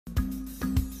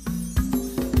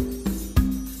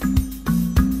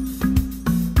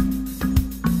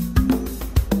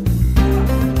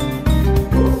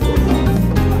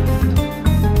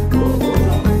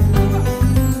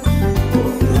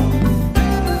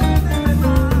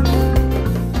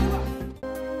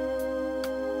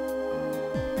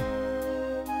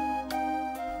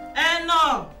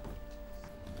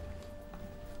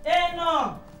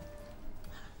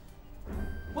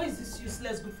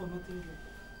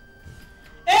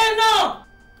Hey, no!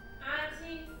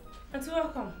 Auntie! Auntie,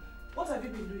 welcome. What have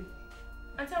you been doing?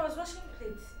 Auntie, I was washing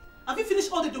plates. Have you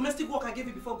finished all the domestic work I gave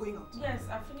you before going out? Yes,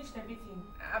 I've finished everything.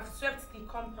 I've swept the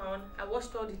compound, I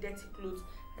washed all the dirty clothes,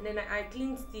 and then I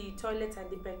cleaned the toilet and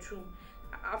the bedroom.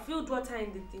 I filled water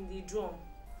in the drum.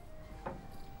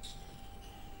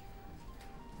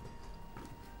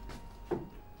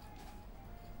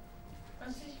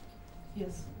 Auntie?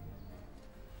 Yes.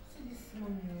 See this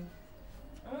money.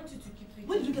 I want you to keep it.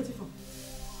 Where did you get it from?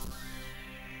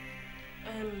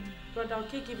 Brother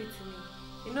Okay gave it to me.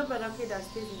 You know Brother Okay that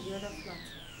stays in the other flat.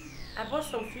 I bought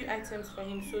some few items for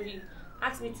him, so he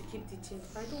asked me to keep the change,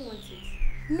 but I don't want it.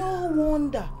 No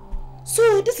wonder.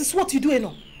 So this is what you do, you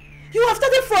know. You have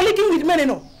started frolicking with men, you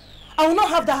know. I will not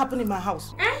have that happen in my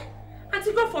house. Eh?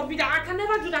 Auntie, God forbid, I can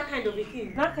never do that kind of a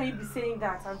thing. How can you be saying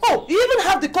that, Auntie? Oh, you even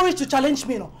have the courage to challenge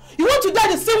me, you know. You want to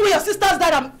die the same way your sisters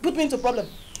died and put me into problem.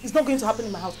 It's not going to happen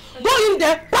in my house. Go in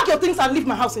there, pack your things and leave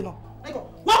my house, you know.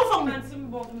 One from me.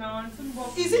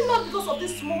 Is it not because of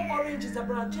these small oranges that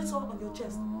Brother Jesso on your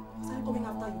chest? He started coming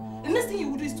after you. The next thing you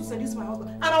will do is to seduce my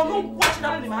husband. And I will not watch it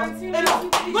happen in my house. Anyhow,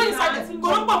 go inside there. Go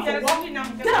on back for what?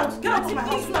 Get out of my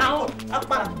house now.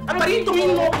 I'm ready to me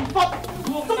no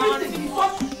stupid thing.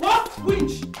 What?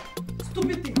 Winch.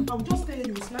 Stupid thing. I will just tell you,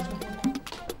 you will snatch my phone.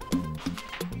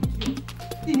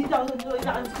 You need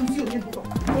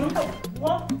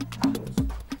what?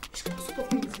 Stop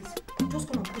me with this. Just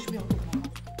come and push me out of my house.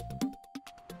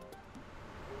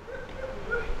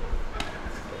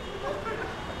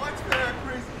 What's very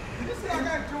crazy? Did you see that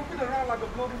guy jumping around like a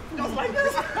bloody fool? Just like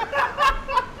this?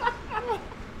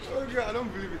 Oh God, I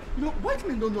don't believe it. You know, white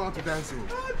men don't know how to dance.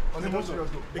 On the most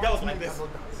serious note, the guy was like this.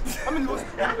 I mean,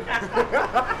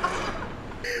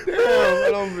 damn, I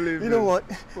don't believe it. You know what?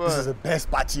 This is the best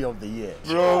party of the year.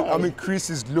 Bro, I mean, Chris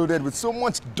is loaded with so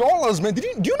much dollars, man. Do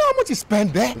you know how much he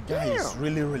spent there? The guy is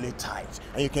really, really tight.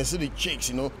 And you can see the chicks,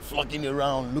 you know, flocking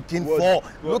around, looking for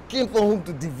whom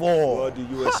to devour. What do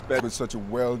you expect with such a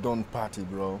well-done party,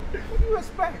 bro? What do you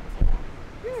expect?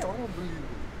 Yeah, I don't believe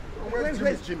it.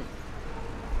 Where's Jimmy?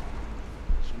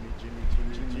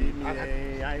 Jimmy.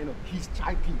 I know. He's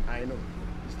typing. I know.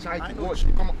 He's typing. I know. Watch.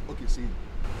 Come on. Okay, see.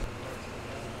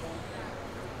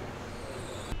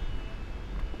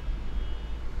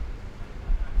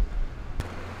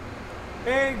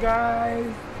 Hey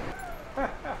guys!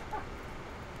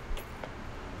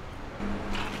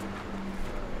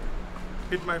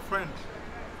 Meet my friend.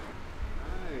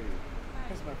 Hi.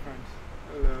 That's my friend.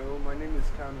 Hello, my name is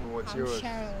Kalu. What's yours?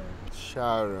 Sharon.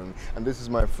 Sharon. And this is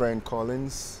my friend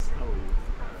Collins. How are you?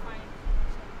 I'm fine.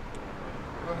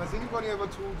 Well, has anybody ever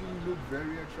told you you look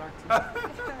very attractive?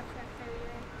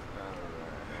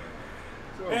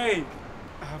 So, Hey!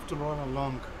 I have to run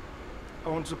along. I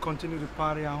want to continue the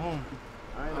party at home.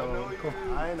 I know.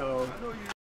 I know you.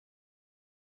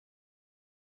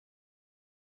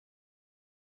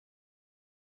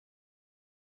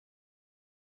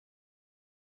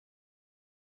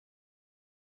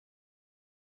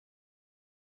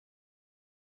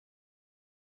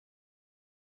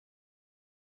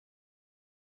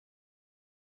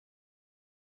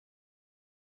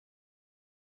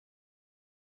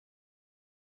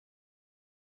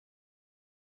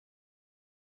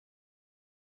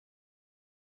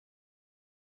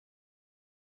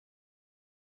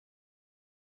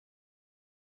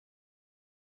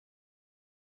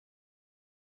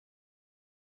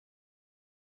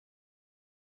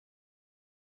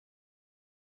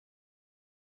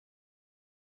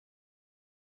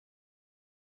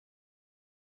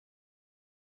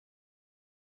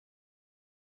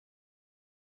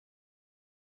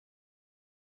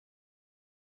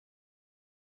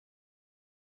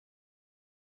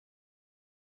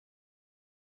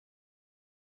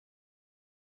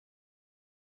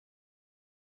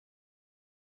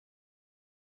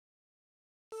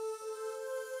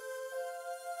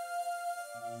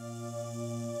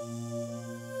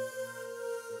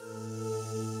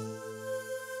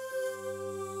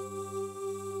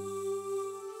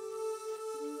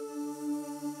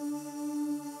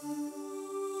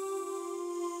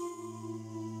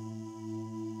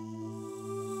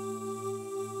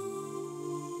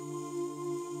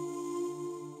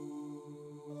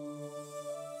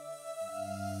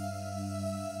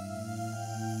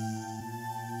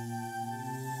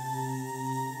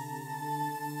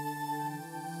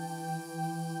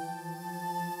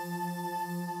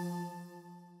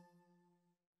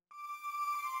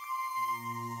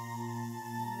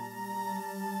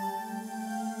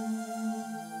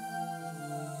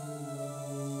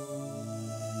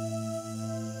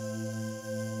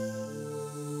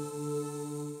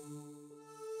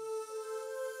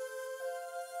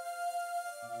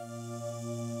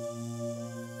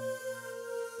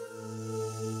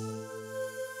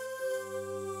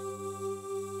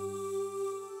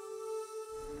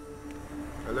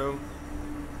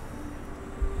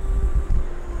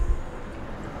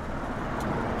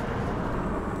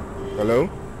 Hello?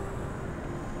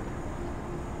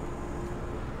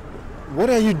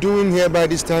 What are you doing here by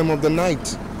this time of the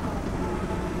night?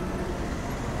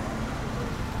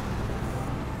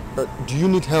 Do you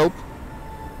need help?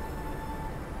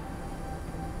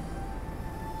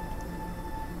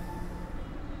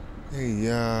 Hey,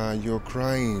 yeah, you're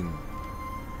crying.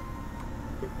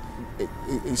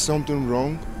 Is something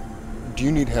wrong? Do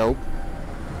you need help?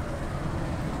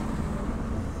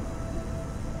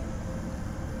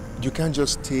 You can't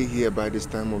just stay here by this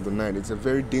time of the night. It's a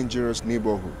very dangerous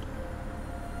neighborhood.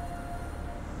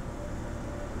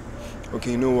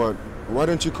 Okay, you know what? Why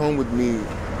don't you come with me?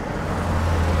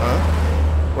 Huh?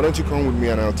 Why don't you come with me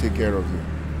and I'll take care of you?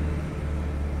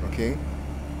 Okay?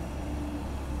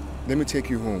 Let me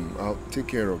take you home. I'll take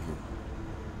care of you.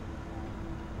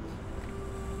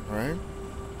 Alright?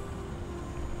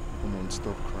 Come on,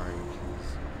 stop crying,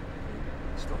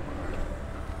 please. Stop crying.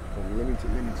 Come on, let me take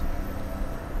you.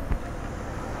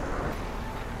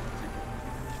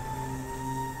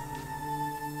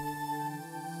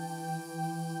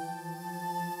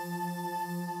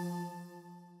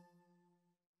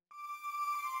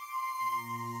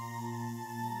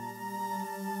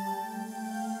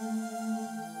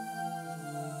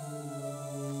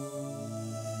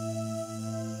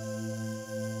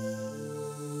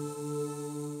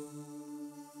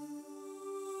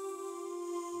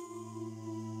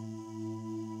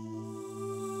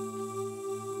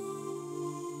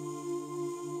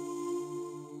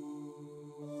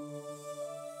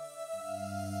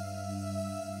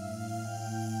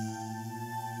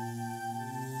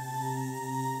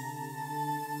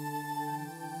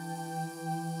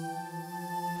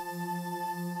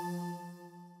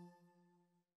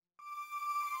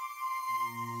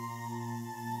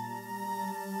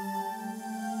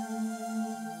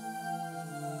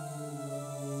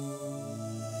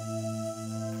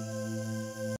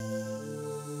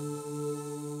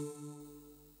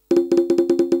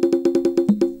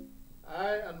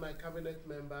 Cabinet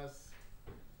members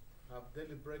have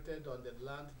deliberated on the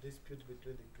land dispute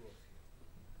between the two of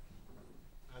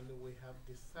you. And we have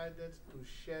decided to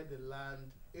share the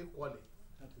land equally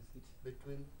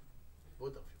between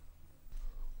both of you.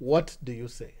 What do you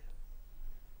say?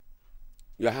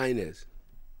 Your Highness,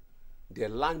 the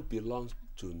land belongs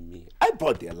to me. I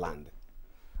bought the land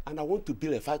and I want to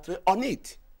build a factory on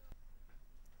it.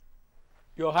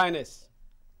 Your Highness,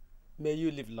 may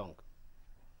you live long.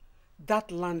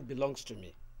 That land belongs to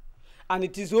me. And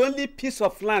it is the only piece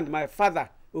of land my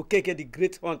father, Okeke the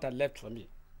great hunter, left for me.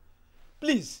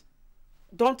 Please,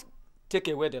 don't take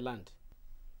away the land.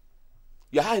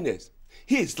 Your Highness,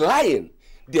 he is lying.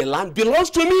 The land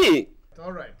belongs to me.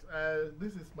 All right.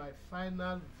 This is my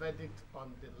final verdict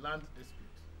on the land dispute.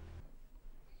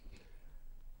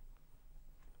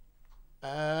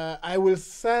 I will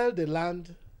sell the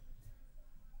land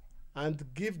and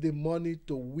give the money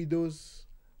to widows,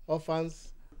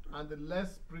 orphans, and the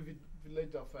less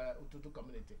privileged of Ututu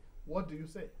community. What do you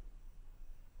say?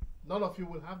 None of you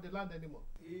will have the land anymore.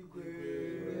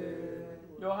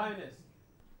 Your Highness,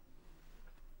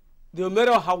 the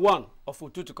Omero Hawan of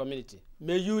Ututu community,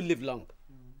 may you live long.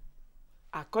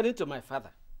 According to my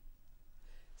father,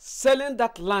 selling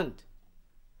that land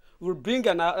will bring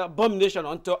an abomination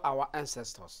unto our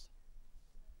ancestors.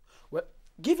 Well,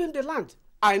 give him the land.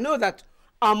 I know that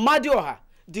Amadioha,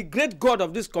 the great God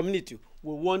of this community,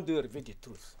 will one day reveal the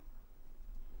truth.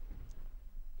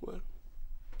 Well,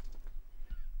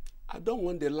 I don't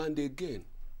want the land again.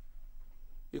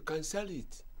 You can sell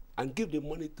it and give the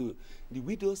money to the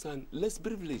widows and less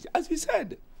privileged, as we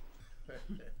said.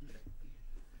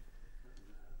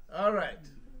 All right.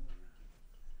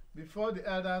 Before the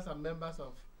elders and members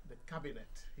of the cabinet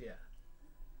here,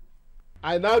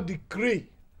 I now decree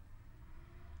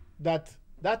that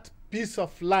that piece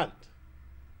of land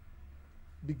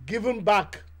be given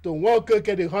back to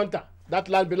Onwuka the hunter. That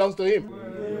land belongs to him.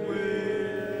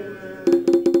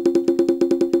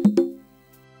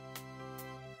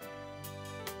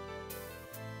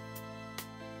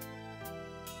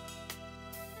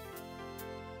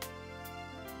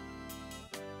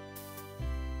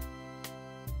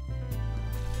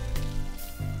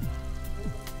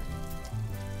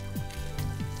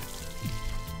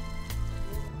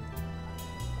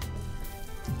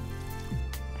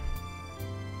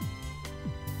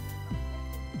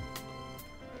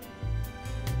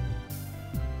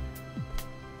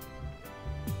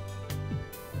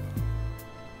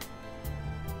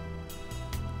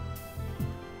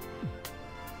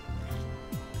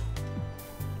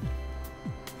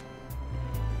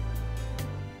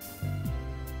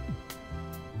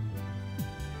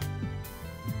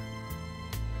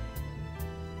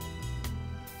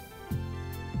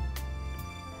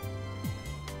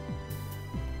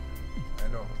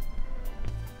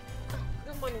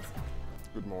 morning, sir.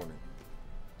 Good morning.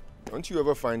 Don't you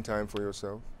ever find time for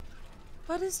yourself?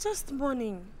 But it's just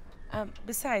morning.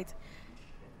 Besides,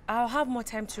 I'll have more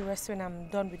time to rest when I'm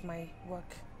done with my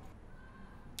work.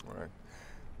 All right.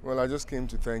 Well, I just came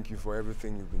to thank you for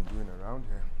everything you've been doing around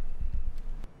here.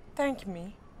 Thank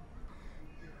me?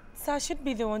 Sir, I should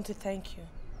be the one to thank you.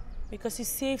 Because you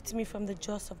saved me from the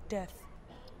jaws of death.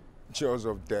 Jaws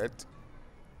of death?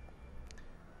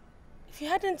 If you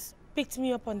hadn't picked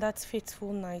me up on that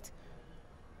fateful night,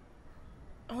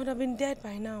 I would have been dead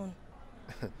by now.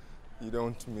 You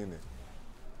don't mean it.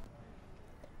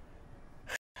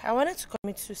 I wanted to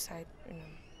commit suicide, you know.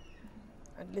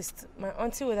 At least my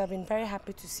auntie would have been very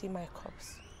happy to see my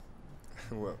corpse.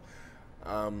 Well,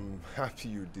 I'm happy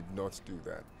you did not do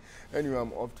that. Anyway,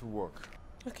 I'm off to work.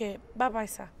 Okay, bye-bye,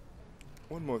 sir.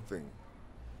 One more thing.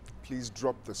 Please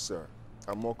drop the sir.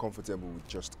 I'm more comfortable with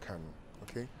just Kalu,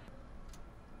 okay?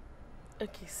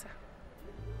 Okay, sir.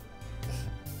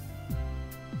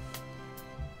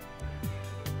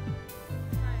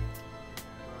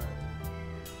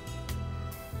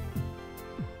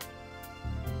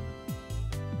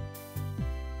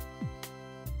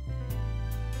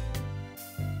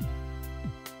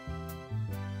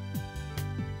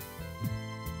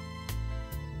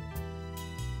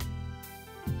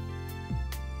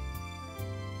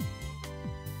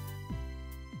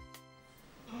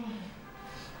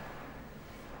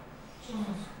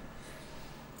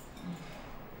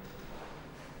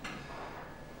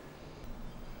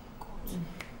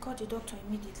 Call the doctor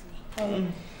immediately.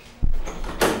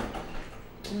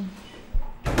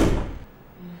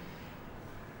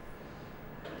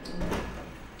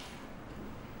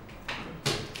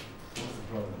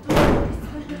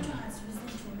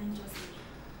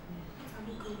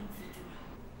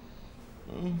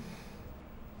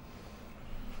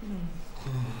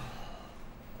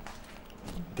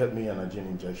 Get me an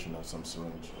Nigerian injection or some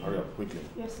syringe. Hurry up, quickly.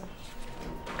 Yes, sir.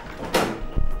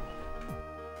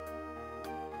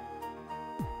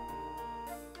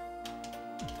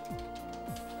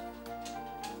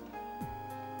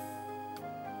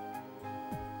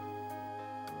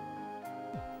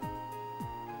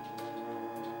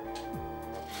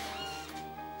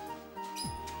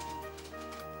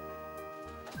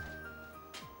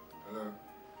 Hello?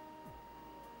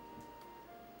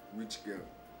 Which girl?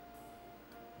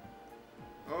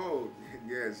 Oh,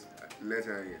 yes, let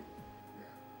her in.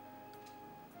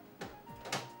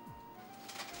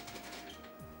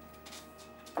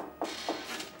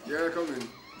 Yeah, come in.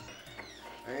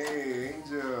 Hey,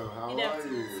 Angel, how are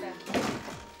you? Sir.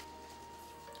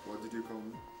 What did you call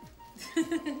me?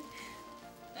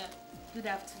 Good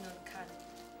afternoon, Kalu.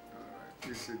 Alright,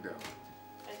 please sit down.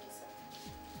 Thank you, sir.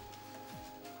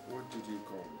 What did you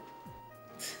call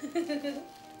me?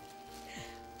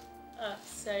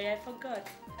 Sorry, I forgot.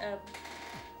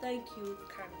 Thank you,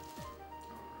 Kalu.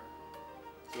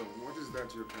 Alright. So, what is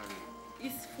that you're carrying?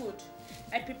 It's food.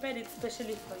 I prepared it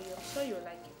specially for you. I'm sure you'll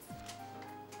like it.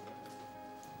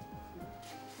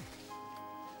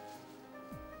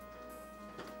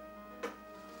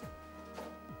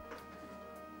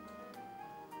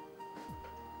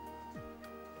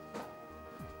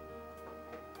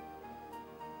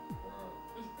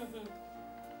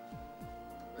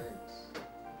 Thanks.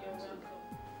 You're welcome.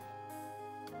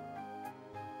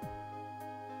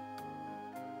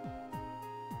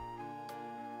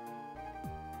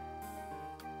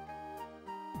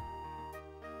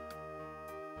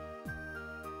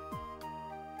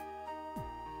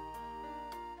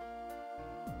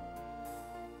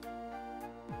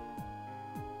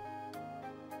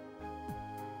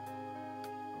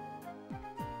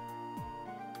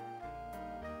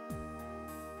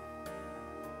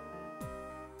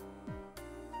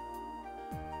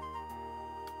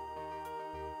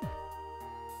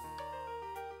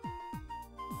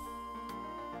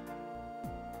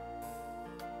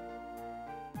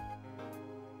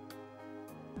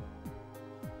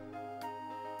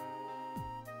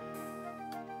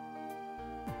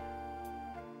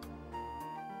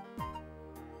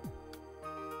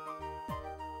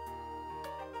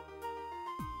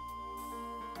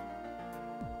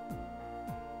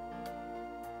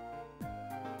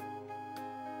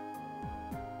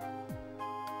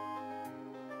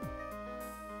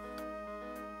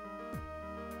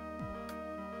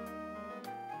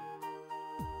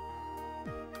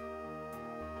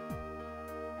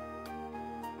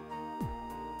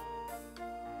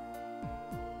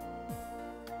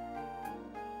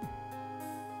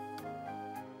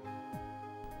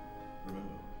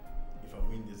 Remember, if I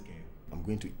win this game, I'm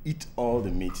going to eat all the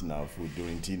meat now for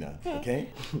during dinner, okay?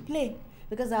 Play,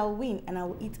 because I'll win and I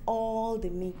will eat all the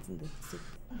meat in the soup.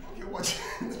 Okay, watch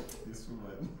this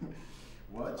woman.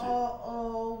 Watch it.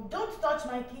 Oh, don't touch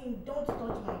my king. Don't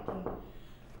touch my king.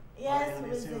 Yes, who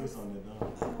is this? On the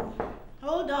door.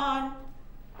 Hold on.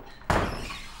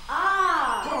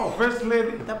 Ah! Oh, First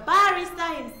Lady. The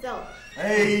barrister himself.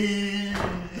 Hey!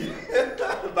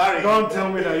 Barry. Don't tell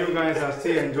me that you guys are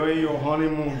still enjoying your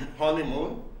honeymoon.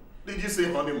 Honeymoon? Did you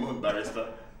say honeymoon, barrister?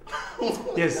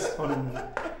 Yes, honeymoon.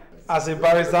 As a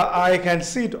barrister, I can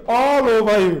see it all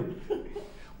over you.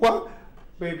 Well,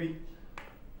 baby,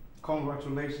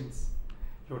 congratulations.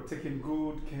 You're taking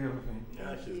good care of him.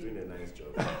 Yeah, she's doing a nice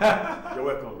job. You're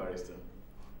welcome, barrister.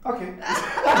 Okay.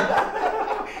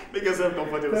 Make yourself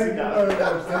comfortable. Thank Sit you down. very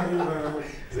much. Thank you very much.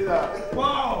 Sit down.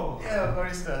 Wow. Yeah,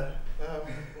 barrister.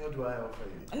 What do I offer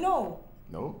you? No.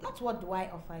 No? Not what do I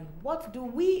offer you. What do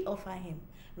we offer him?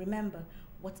 Remember,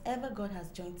 whatever God has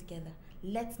joined together,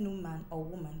 let no man or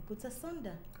woman put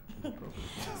asunder.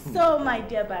 So, my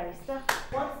dear barrister,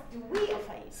 what do we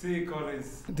offer you? See,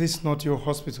 Collins, this is not your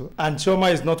hospital, and Choma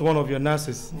is not one of your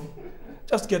nurses.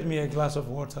 Just get me a glass of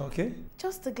water, okay?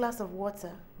 Just a glass of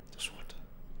water. Just water.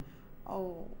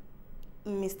 Oh,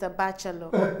 Mr. Bachelor.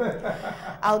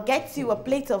 I'll get you a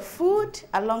plate of food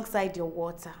alongside your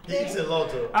water. Thanks a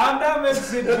lot. And that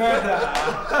makes it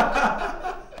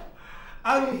better.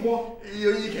 And what?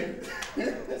 You can.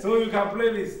 So you can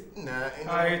play this? Nah.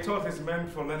 I thought it's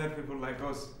meant for learned people like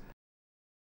us.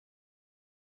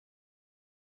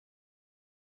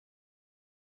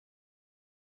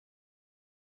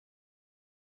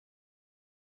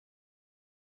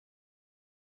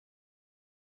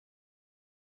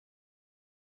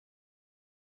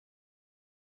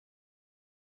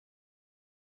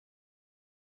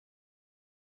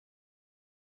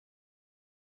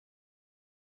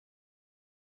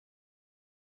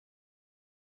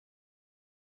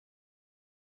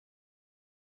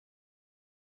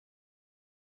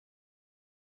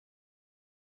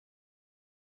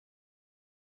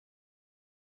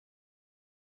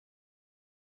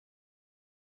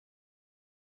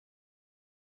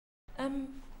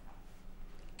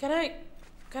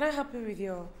 Can I help you with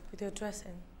your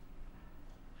dressing?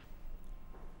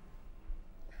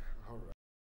 All right.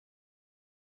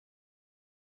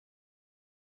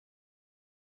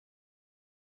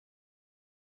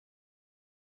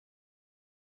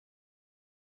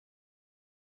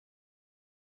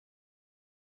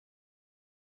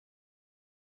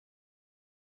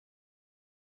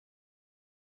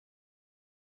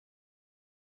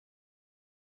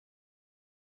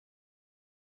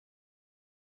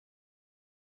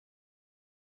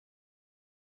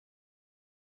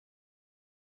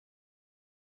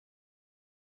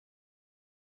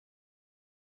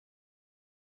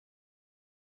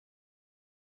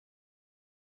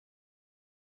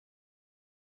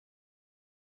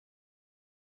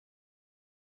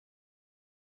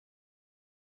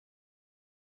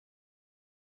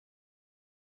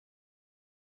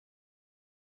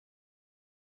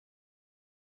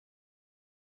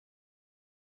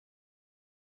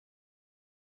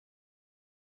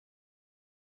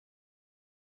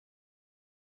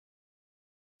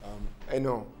 Hey,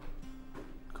 no.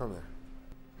 Come here.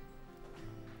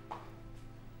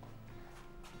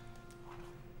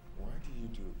 Why do you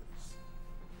do this?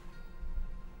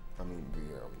 I mean,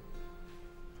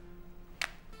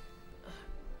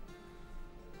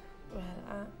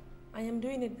 Well, I am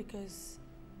doing it because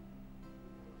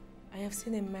I have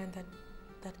seen a man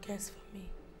that cares for me.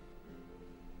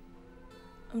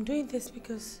 I'm doing this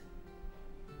because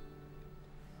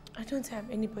I don't have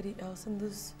anybody else in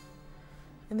this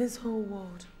whole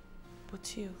world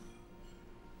but you.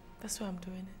 That's why I'm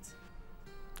doing it.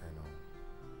 I know.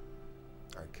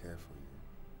 I care for you.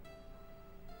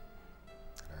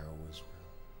 I always will.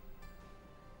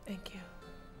 Thank you.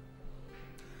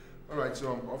 All right,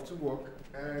 so I'm off to work.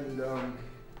 And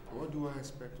what do I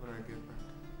expect when I get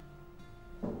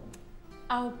back?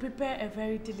 I'll prepare a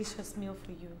very delicious meal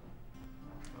for you.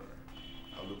 All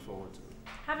right. I'll look forward to it.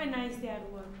 Have a nice day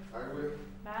at work. I will.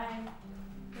 Bye.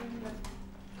 Bye-bye.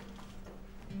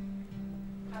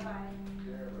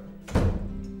 Yeah, bye.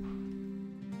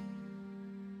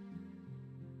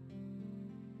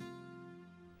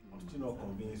 I'm still not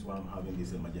convinced why I'm having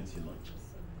this emergency lunch.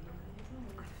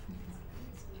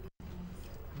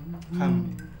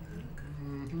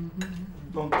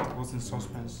 Don't keep us in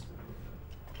suspense.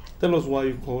 Tell us why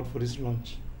you called for this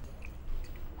lunch.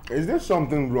 Is there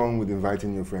something wrong with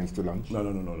inviting your friends to lunch? No.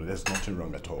 There's nothing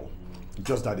wrong at all.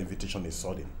 Just that invitation is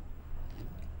sudden.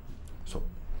 So,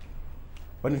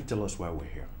 why don't you tell us why we're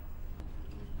here?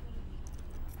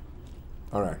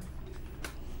 All right.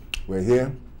 We're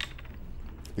here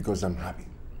because I'm happy.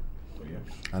 Oh, yeah?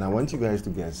 And I want you guys to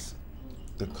guess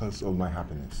the cause of my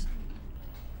happiness.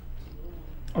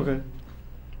 Okay.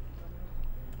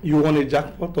 You want a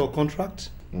jackpot or contract?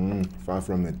 Far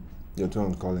from it. Your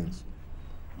turn, Collins.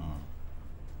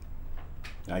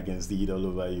 I can see it all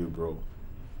over you, bro.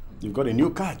 You've got a new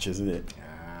catch, isn't it?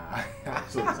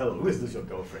 So tell me, who is this your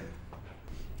girlfriend?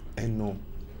 And no,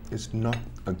 it's not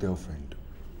a girlfriend.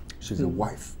 She's a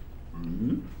wife.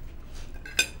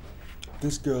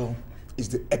 This girl is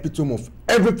the epitome of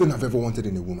everything I've ever wanted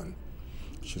in a woman.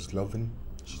 She's loving,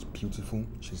 she's beautiful,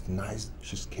 she's nice,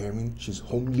 she's caring, she's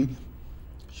homely.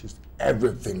 She's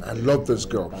everything. I love this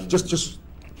girl. Just,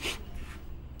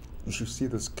 you should see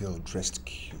this girl dressed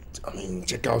cute. I mean,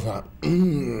 check out her.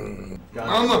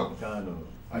 Kalu,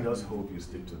 I just hope you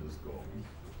stick to this goal.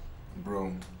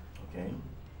 Bro. Okay?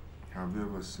 Have you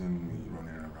ever seen me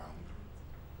running around?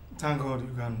 Thank God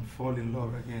you can fall in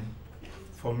love again.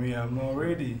 For me, I'm not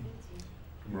ready.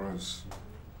 Bros,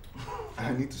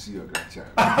 I need to see your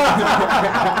grandchild. I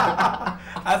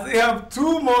still have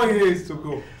 2 more years to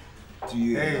go.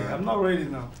 Hey, I'm not ready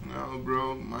now. No,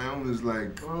 bro. My own is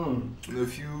like in a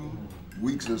few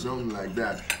weeks or something like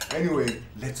that. Anyway,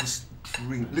 let us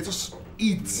drink. Let us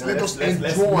eat. Let us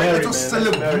enjoy. Let us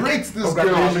celebrate this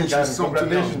girl. I mean, she's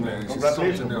something else, man. She's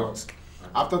something else.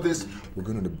 After this, we're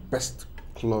going to the best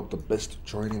club, the best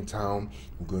joint in town.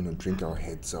 We're going to drink our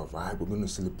heads off, right? We're going to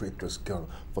celebrate this girl.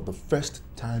 For the first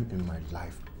time in my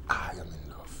life, I am in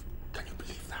love. Can you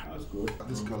believe that? That's good.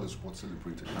 This girl is worth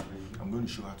celebrating. I'm going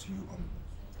to show her to you.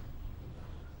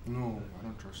 No, I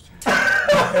don't trust you.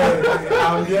 Hey,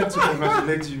 I'm here to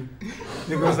congratulate you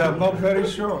because I'm not very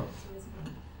sure.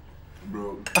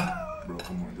 Bro,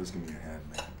 come on, just give me a hand,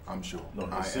 man. I'm sure. No,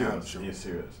 I serious. am sure. He's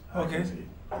serious. Okay. He's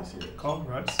serious.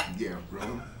 Congrats. Yeah,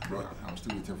 bro, I'm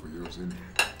still waiting for yours, isn't it?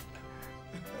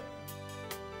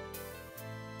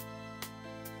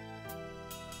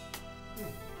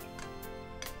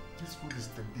 This food is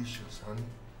delicious, honey.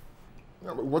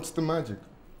 Yeah, but what's the magic?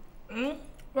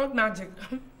 What magic?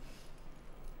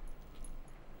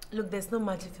 Look, there's no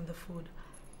magic in the food.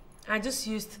 I just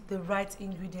used the right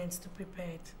ingredients to prepare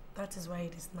it. That is why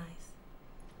it is nice.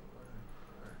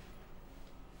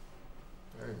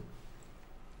 Hey,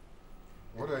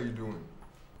 what are you doing?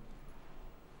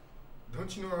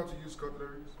 Don't you know how to use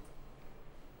cutleries?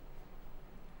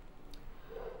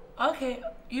 Okay,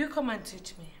 you come and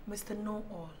teach me, Mr.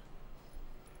 Know-All.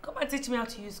 Come and teach me how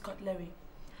to use cutlery.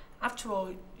 After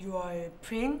all, you are a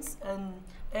prince and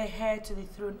a heir to the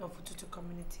throne of Ututu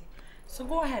community. So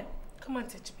go ahead, come and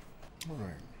teach me. All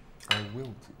right, I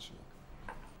will teach you.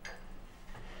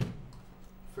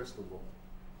 First of all,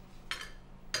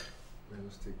 let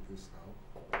us take this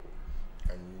out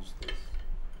and use this.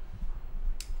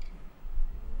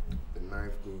 The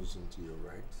knife goes into your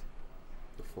right,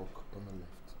 the fork on the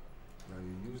left. Now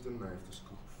you use the knife to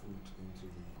scoop food into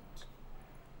the pot.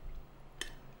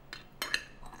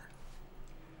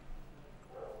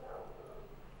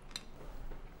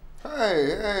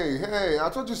 Hey, I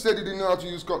thought you said you didn't know how to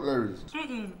use cutleries.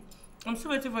 I'm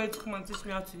still waiting for you to come and teach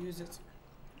me how to use it.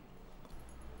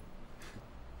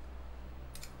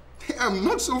 Hey, I'm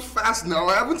not so fast now.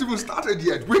 I haven't even started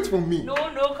yet. Wait for me. No,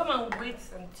 come and wait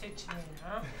and teach me,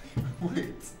 huh?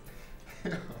 Wait. Oh,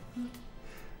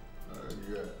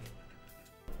 God.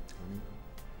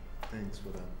 Thanks for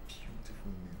that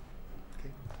beautiful meal.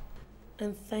 Okay?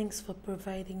 And thanks for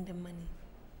providing the money.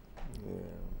 Yeah.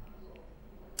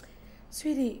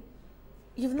 Sweetie,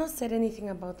 you've not said anything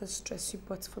about the dress you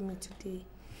bought for me today.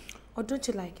 Or don't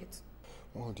you like it?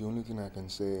 Well, the only thing I can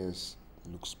say is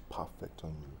it looks perfect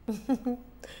on you.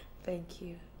 Thank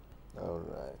you. All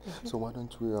right. So why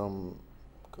don't we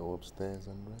go upstairs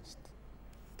and rest?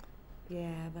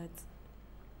 Yeah, but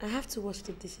I have to wash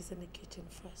the dishes in the kitchen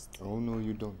first. Oh, no,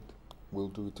 you don't. We'll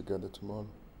do it together tomorrow.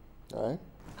 All right?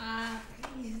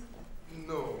 Please.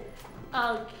 No.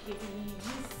 Okay, you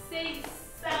say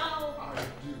so. I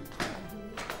do.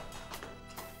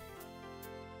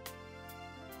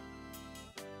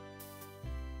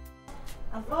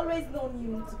 I've always known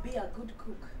you to be a good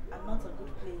cook and not a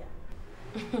good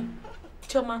player.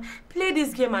 Choma, play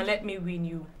this game and let me win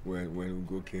you. When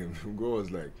Ugo came, Ugo was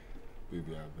like,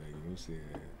 baby, I beg you, say,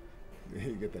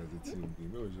 you get as a team, you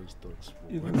know, just talk.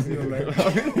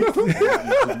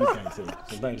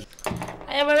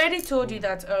 I have already told you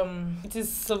that it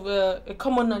is a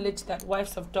common knowledge that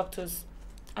wives of doctors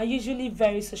are usually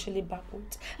very socially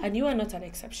backward, and you are not an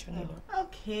exception. You know.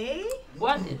 Okay.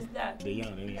 What is that?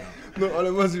 No, all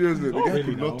of us seriously, the guy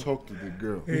could not talk to the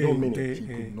girl. Hey, He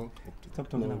could not talk to Stop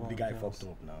talking about the guy girls.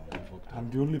 fucked up now. I'm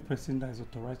the only person that is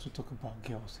authorized to talk about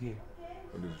girls here.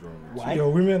 What is wrong with Why? Your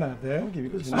women are there. Okay,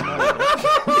 because you?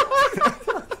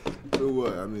 So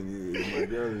what? I mean, if my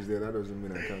girl is there, that doesn't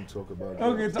mean I can't talk about it.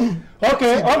 Okay,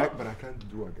 okay. But I can't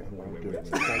do it. I can't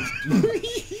do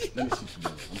it. Let me see.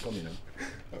 You come in.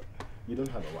 You don't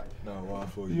have a wife. No, wow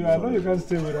for you. You, I know you can't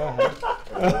stay without her.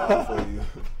 Wow for you.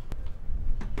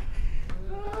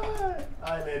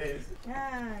 Hi, ladies.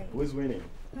 Hi. Who's winning?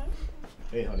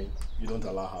 Hey, honey, you don't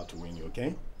allow her to win you,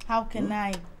 okay? How can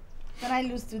I? Can I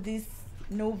lose to this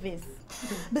novice?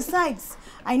 Besides,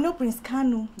 I know Prince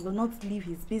Kalu will not leave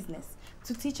his business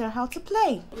to teach her how to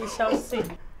play. We shall see.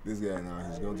 This guy now,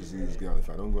 he's going to see his girl. If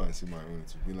I don't go and see my own,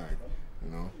 it will be like, you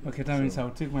know. Okay, that means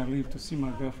I'll take my leave to see my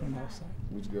girlfriend outside.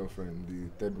 Which girlfriend? The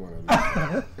third one.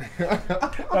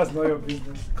 That's not your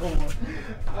business. Come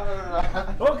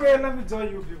on. Okay, let me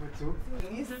join you people too.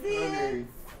 You see? Okay.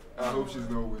 I hope she's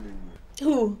not winning me.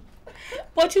 Who?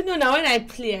 But you know, now when I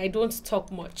play, I don't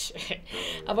talk much.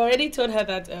 I've already told her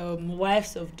that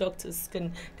wives of doctors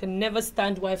can never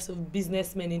stand wives of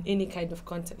businessmen in any kind of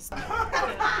contest.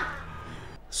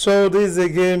 So this is a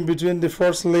game between the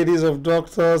first ladies of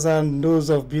doctors and those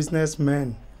of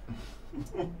businessmen.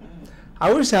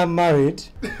 I wish I'm married.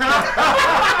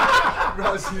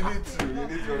 Bros, you need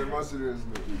to on a more serious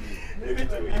note. You need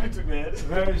to, man.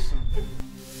 Very soon.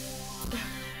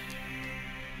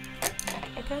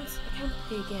 I can't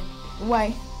play again.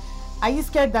 Why? Are you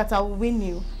scared that I will win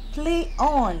you? Play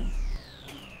on.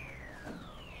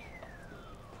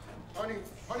 Honey,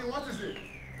 what is it?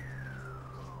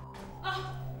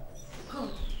 God.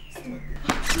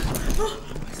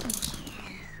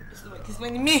 Stomach is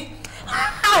winning me.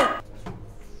 Ah!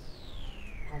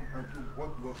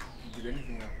 What? Did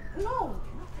anything happen? No.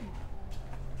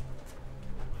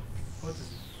 What is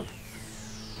it?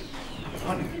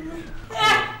 Honey.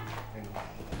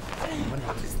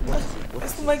 My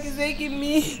stomach is aching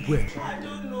me. Where? I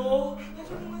don't know. My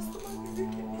stomach is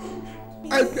aching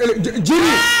me.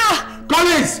 Jimmy!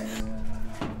 Collins!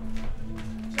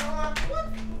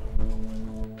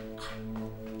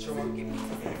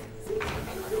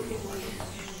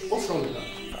 What's wrong with that?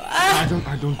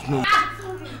 I don't know.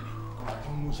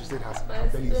 She said her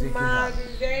belly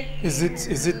is aching.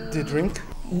 Is it the drink?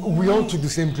 We all took the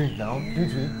same drink now,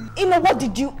 didn't we? Eno, what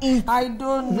did you eat? I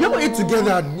don't know. We all ate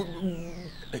together.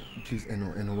 Please,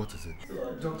 Eno, what is it?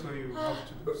 Doctor, you have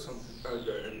to do something.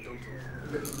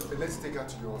 Doctor, let's take her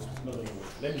to the hospital. No.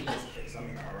 Let me just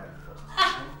examine her right first.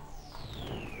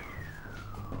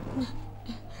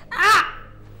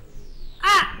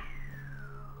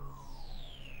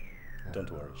 Don't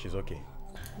worry, she's okay.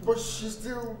 But she's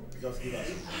still... Just give us.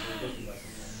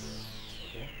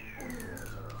 Okay?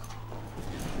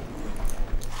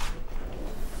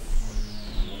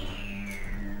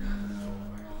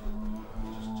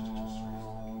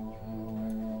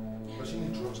 Does she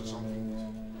need drugs or something?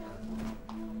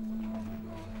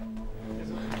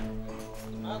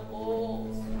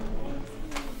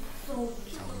 Tell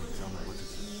me, what is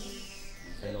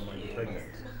it? I know I'm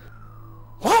pregnant.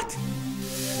 What?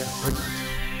 Yeah, pregnant.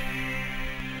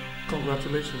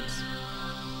 Congratulations.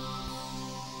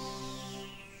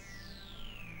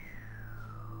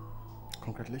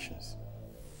 Congratulations.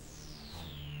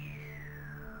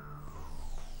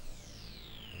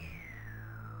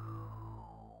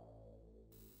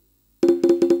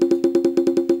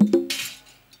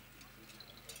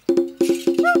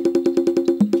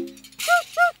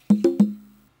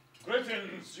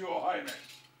 Greetings, Your Highness.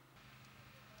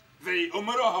 The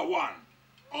Omeroha One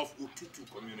of Ututu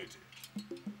community.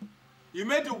 You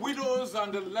made the widows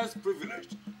and the less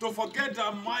privileged to forget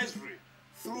their misery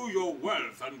through your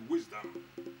wealth and wisdom.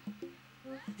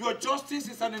 Your justice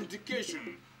is an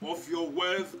indication of your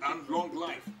wealth and long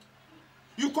life.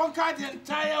 You conquered the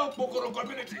entire Bokoro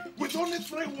community with only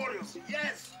 3 warriors,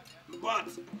 yes. But,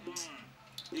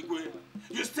 Igwe,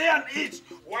 you stay and eat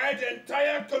while the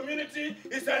entire community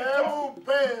is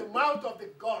Mouth of the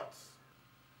gods.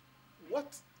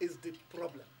 What is the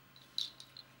problem?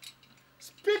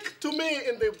 Speak to me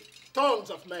in the tongues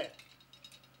of men.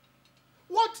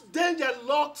 What danger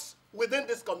lurks within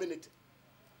this community?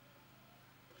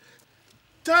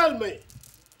 Tell me,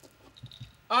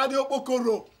 are the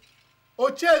Okokoro,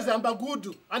 Ochez and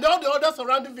Bagudu, and all the other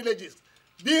surrounding villages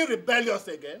being rebellious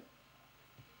again?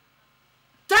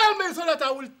 Tell me so that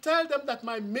I will tell them that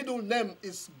my middle name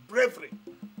is bravery.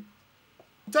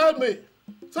 Tell me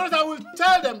so that I will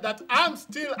tell them that I'm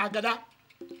still Agada,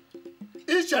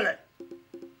 Ishele,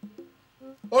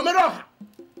 Omeroha,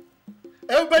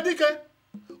 Ebedike,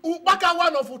 Ubaka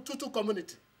one of Ututu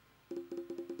community.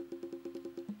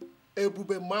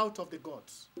 Ebube, mouth of the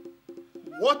gods.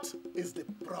 What is the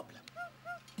problem?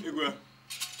 Igwe,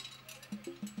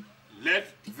 let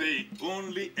the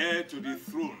only heir to the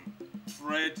throne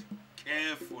tread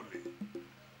carefully.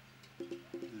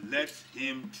 let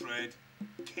him tread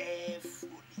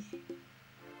carefully.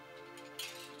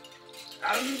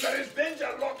 And there is danger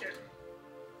lurking.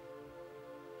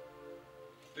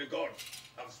 The gods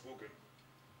have spoken.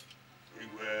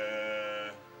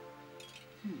 Igwe.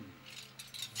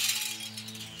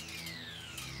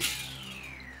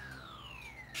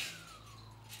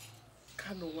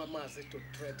 Kanu Wamazi to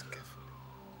tread carefully.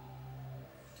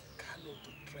 Kanu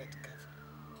to tread carefully.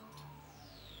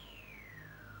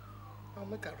 I'll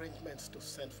make arrangements to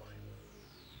send for him.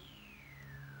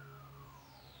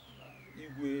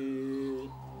 Igwe.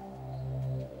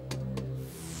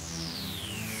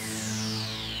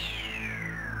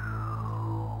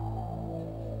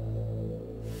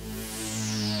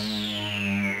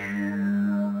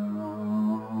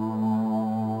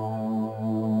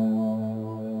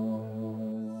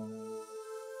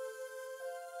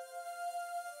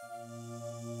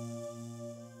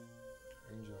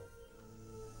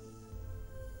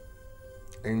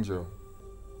 Angel.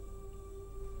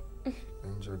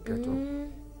 Angel, get up.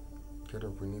 Get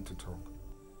up, we need to talk.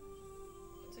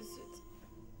 What is it?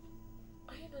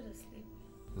 Are you not asleep?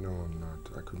 No, I'm not.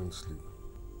 I couldn't sleep.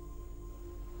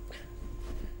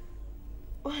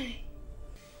 Why?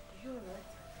 Are you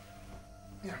alright?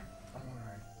 Yeah, I'm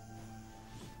alright.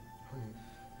 Honey,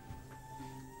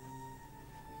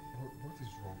 what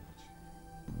is wrong with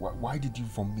you? Why did you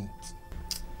vomit?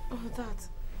 Oh, that.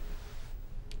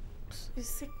 It's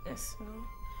sickness, you know.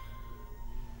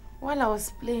 While I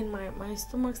was playing, my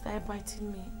stomach started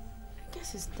biting me. I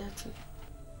guess it's dirty.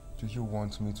 Do you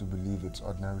want me to believe it's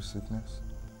ordinary sickness?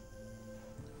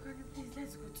 Honey, please,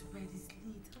 let's go to bed. It's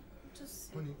late. I'm just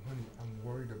sick. Honey, I'm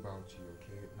worried about you,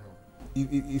 okay? Now,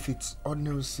 if it's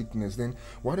ordinary sickness, then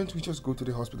why don't we just go to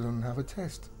the hospital and have a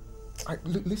test?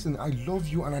 Listen, I love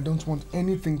you and I don't want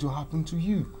anything to happen to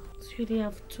you. Sweetie,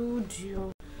 I've told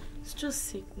you. It's just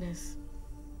sickness.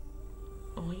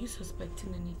 Or are you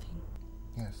suspecting anything?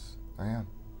 Yes, I am.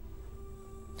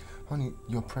 Honey,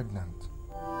 you're pregnant.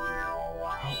 How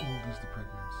old is the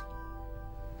pregnancy?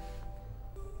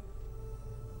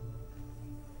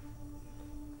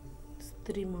 It's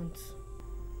 3 months.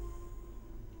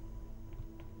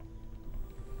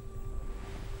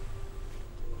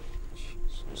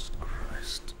 Jesus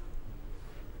Christ.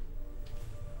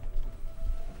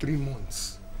 3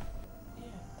 months. Yeah,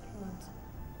 3 months.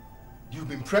 You've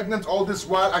been pregnant all this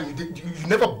while and you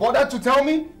never bothered to tell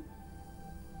me?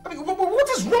 I mean, what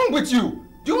is wrong with you?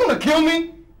 Do you want to kill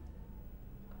me?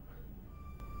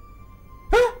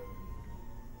 Huh?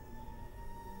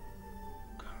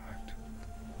 God.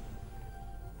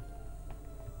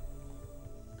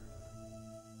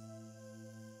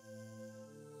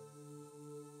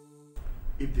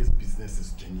 If this business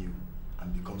is genuine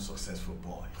and becomes successful,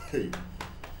 boy, hey,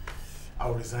 I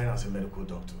will resign as a medical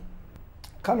doctor.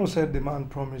 Kalu said the man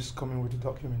promised coming with the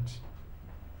documents.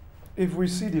 If we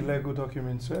see the legal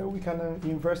documents, we can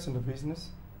invest in the business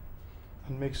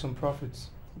and make some profits.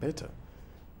 Better.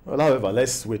 Well, however,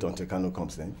 let's wait until Kalu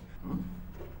comes then.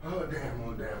 Oh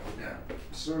damn.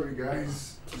 Sorry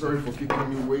guys. Sorry for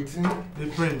keeping you waiting. The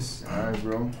prince. Alright,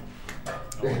 bro.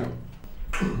 Damn.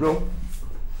 Bro.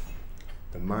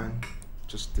 The man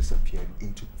just disappeared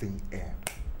into thin air.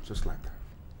 Just like that.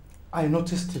 I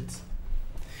noticed it.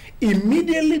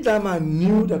 Immediately that man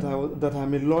knew that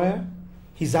I'm a lawyer,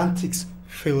 his antics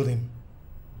failed him.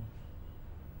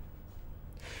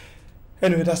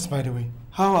 Anyway, that's by the way.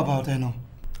 How about Eno?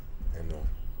 Eno.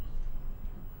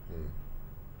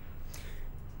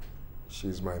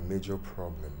 She's my major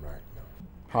problem right now.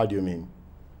 How do you mean?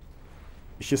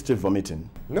 Is she still vomiting?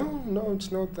 No,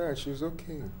 it's not that. She's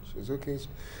okay. She's okay.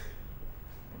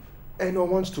 Eno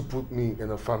wants to put me in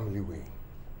a family way.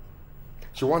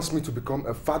 She wants me to become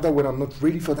a father when I'm not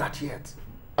ready for that yet.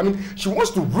 I mean, she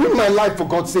wants to ruin my life for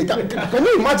God's sake. Can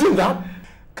you imagine that?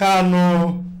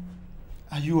 Kano,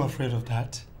 are you afraid of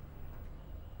that?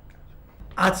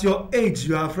 At your age,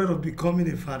 you are afraid of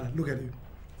becoming a father. Look at you.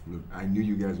 Look, I knew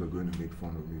you guys were going to make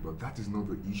fun of me, but that is not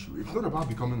the issue. It's not about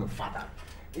becoming a father.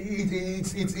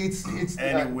 It's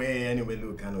Anyway,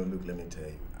 look, Kano, look, let me tell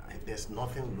you. There's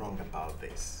nothing wrong about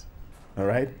this. All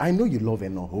right? I know you love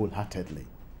Eno wholeheartedly.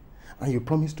 And you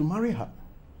promised to marry her.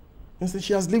 And so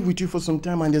she has lived with you for some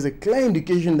time and there's a clear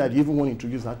indication that you even want to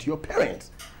introduce her to your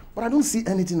parents. But I don't see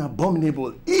anything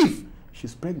abominable if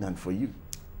she's pregnant for you.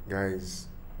 Guys,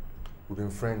 we've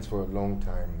been friends for a long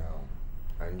time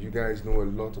now. And you guys know a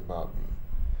lot about me.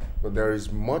 But there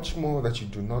is much more that you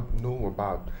do not know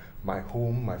about my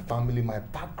home, my family, my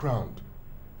background.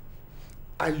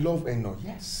 I love Eno,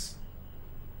 yes.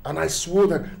 And I swore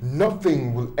that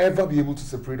nothing will ever be able to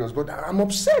separate us, but I'm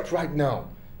upset right now.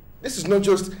 This is not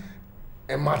just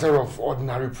a matter of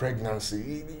ordinary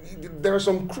pregnancy. There are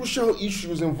some crucial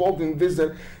issues involved in this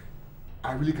that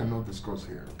I really cannot discuss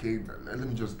here, okay? Let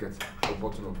me just get a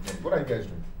bottle of water. What are you guys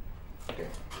doing? Okay.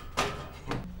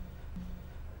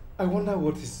 I wonder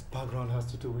what his background has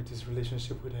to do with his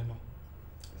relationship with Eno.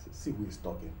 See who is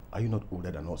talking. Are you not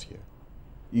older than us here?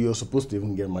 You're supposed to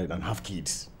even get married and have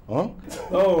kids, huh?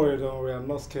 Don't worry. I'm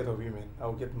not scared of women.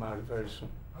 I'll get married very soon.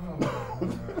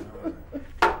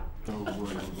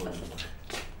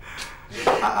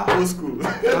 Old school.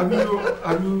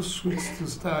 Have you switched to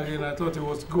Star again? I thought it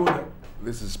was Golden.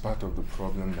 This is part of the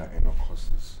problem that Eno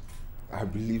causes. I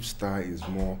believe Star is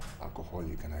more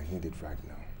alcoholic and I need it right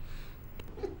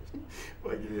now.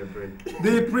 Why give me a break?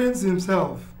 The prince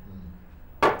himself.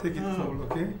 Take it cool,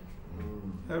 okay?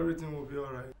 Everything will be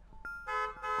alright.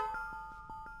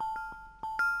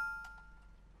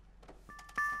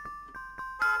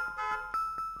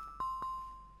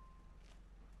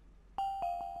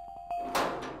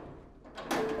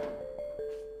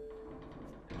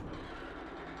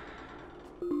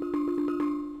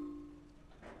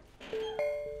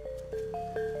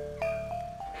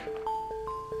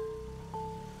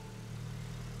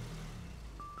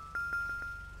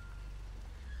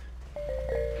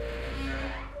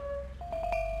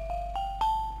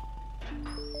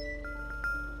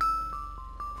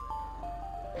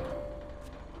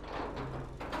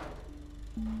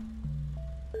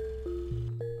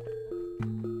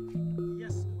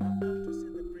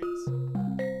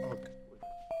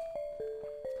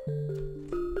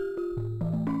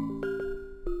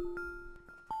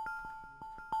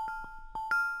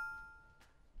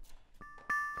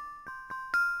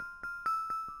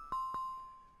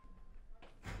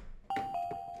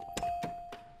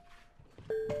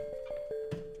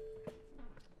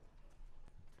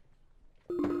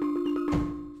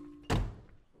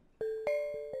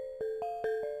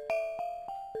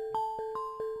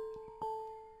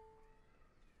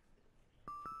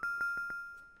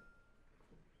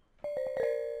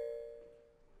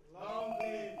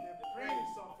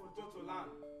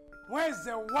 Where's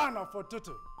the one of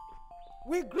Ututu?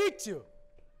 We greet you.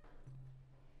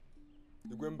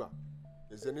 Igwemba,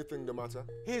 is anything the matter?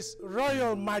 His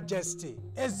Royal Majesty,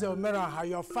 Eze Omeraha,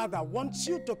 your father, wants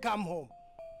you to come home.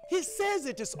 He says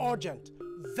it is urgent.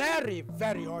 Very,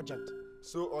 very urgent.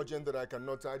 So urgent that I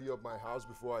cannot tidy up my house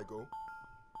before I go?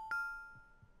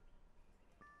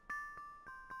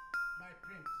 My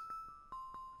prince,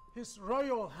 His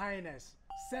Royal Highness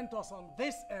sent us on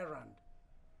this errand.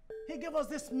 He gave us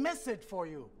this message for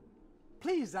you.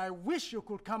 Please, I wish you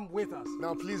could come with us.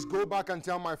 Now please go back and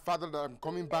tell my father that I'm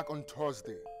coming back on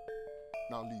Thursday.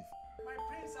 Now leave. My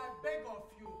prince, I beg of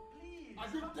you, please. Are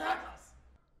you dead?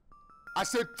 I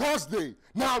said Thursday.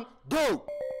 Now go!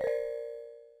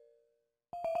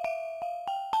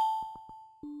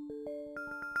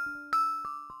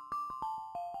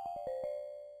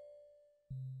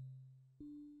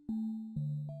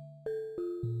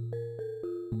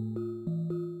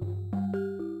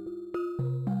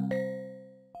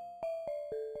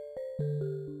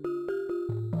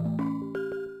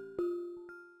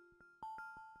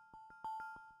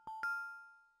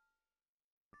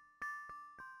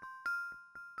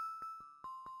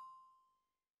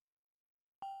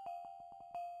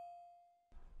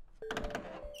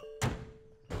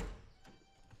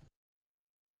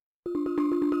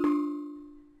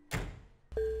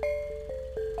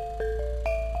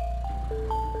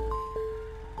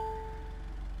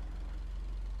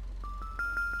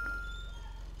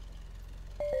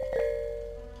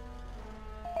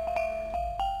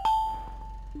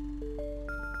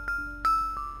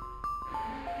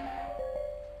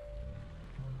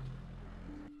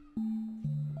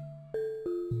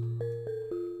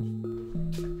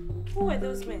 Who are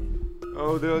those men?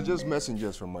 Oh, they are just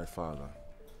messengers from my father.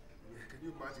 Can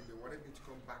you imagine they wanted me to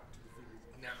come back to the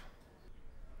village now?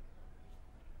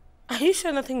 Are you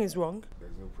sure nothing is wrong?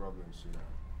 There's no problem, Suna.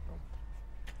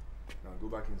 Now go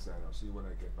back inside. I'll see you when I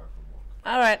get back from work.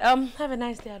 All right. Have a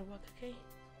nice day at work, okay?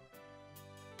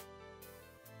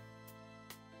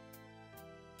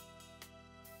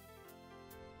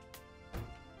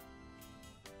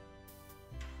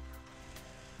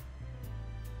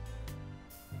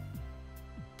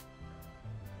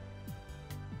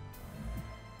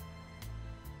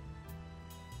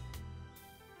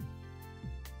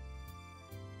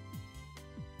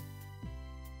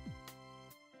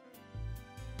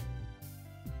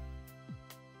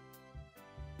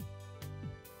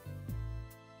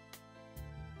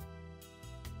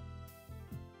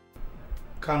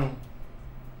 Kalu,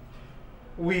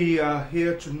 we are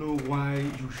here to know why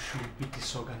you should be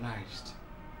disorganized.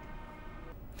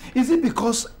 Is it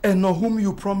because Eno, whom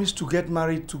you promised to get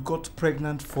married to, got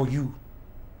pregnant for you?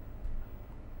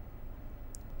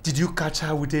 Did you catch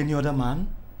her with any other man?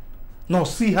 Nor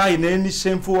see her in any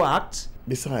shameful act?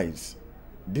 Besides,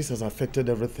 this has affected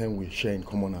everything we share in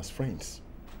common as friends.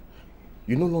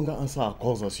 You no longer answer our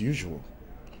calls as usual.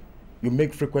 You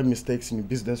make frequent mistakes in your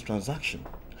business transaction.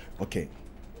 Okay,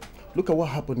 look at what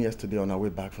happened yesterday on our way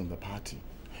back from the party.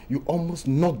 You almost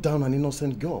knocked down an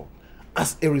innocent girl.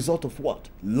 As a result of what?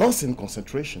 Loss in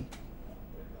concentration.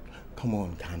 Come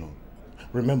on, Kalu.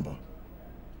 Remember,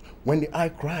 when the eye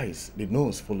cries, the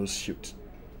nose follows suit.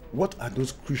 What are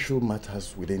those crucial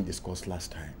matters we didn't discuss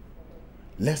last time?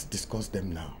 Let's discuss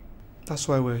them now. That's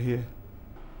why we're here.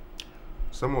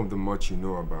 Some of the much you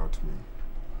know about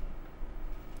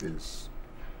me is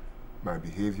my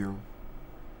behavior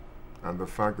and the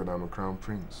fact that I'm a crown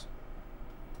prince.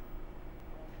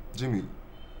 Jimmy,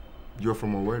 you're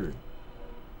from Owerri.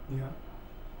 Yeah.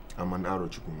 I'm an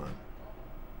Arochukwu man.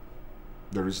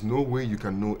 There is no way you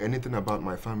can know anything about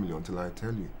my family until I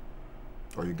tell you,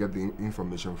 or you get the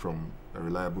information from a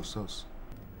reliable source.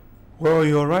 Well,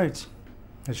 you're right.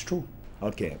 It's true.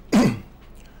 Okay.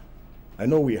 I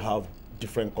know we have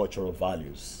different cultural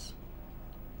values.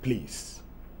 Please,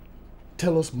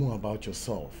 tell us more about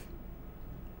yourself,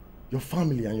 your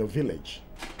family and your village.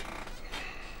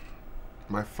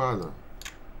 My father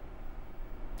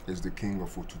is the king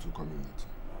of Ututu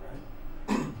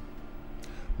community.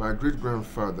 My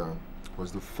great-grandfather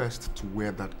was the first to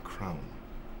wear that crown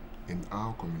in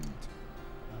our community.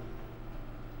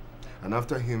 And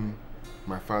after him,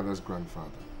 my father's grandfather,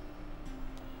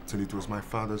 till it was my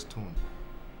father's turn.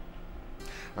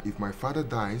 If my father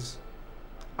dies,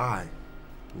 I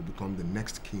will become the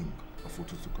next king of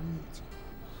Ututu community.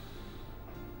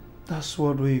 That's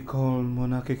what we call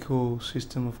monarchical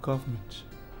system of government.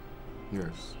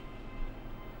 Yes.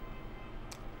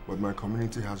 But my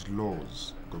community has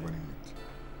laws governing it.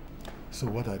 So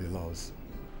what are the laws?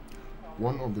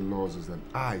 One of the laws is that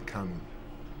I, Kalu,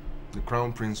 the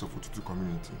crown prince of Ututu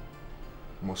community,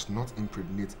 must not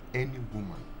impregnate any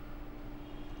woman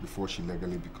before she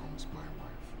legally becomes my wife.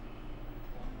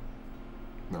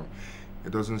 Now,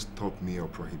 it doesn't stop me or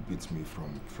prohibit me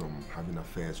from having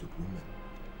affairs with women.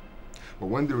 But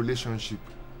when the relationship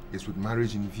is with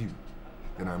marriage in view,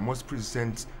 then I must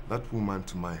present that woman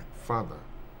to my father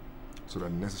so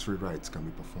that necessary rites can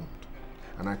be performed.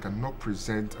 And I cannot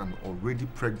present an already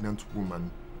pregnant woman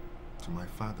to my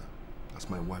father as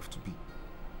my wife to be.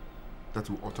 That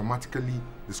will automatically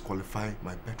disqualify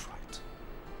my birthright.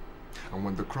 And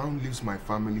when the crown leaves my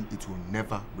family, it will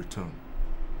never return.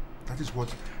 That is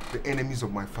what the enemies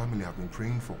of my family have been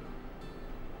praying for.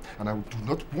 And I do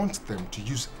not want them to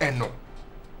use Eno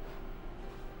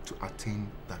to attain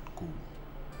that goal,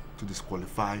 to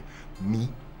disqualify me,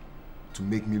 to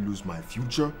make me lose my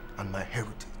future and my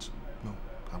heritage. No,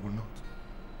 I will not.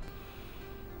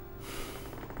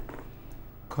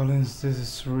 Collins, this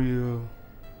is real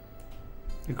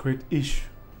a great issue.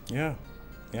 Yeah,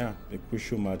 a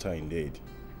crucial matter indeed.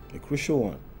 A crucial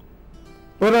one.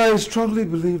 But I strongly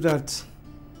believe that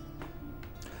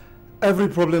every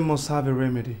problem must have a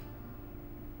remedy.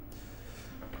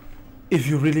 If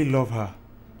you really love her,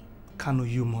 Kalu,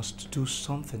 you must do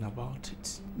something about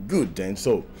it. Good then,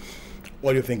 so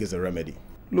what do you think is the remedy?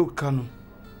 Look, Kalu,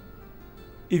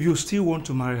 if you still want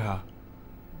to marry her,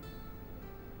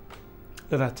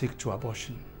 let her take to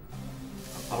abortion.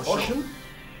 Abortion?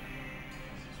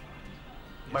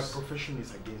 My profession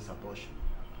is against abortion.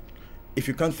 If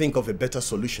you can't think of a better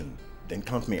solution, then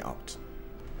count me out.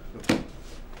 Look,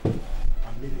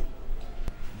 I'm leaving.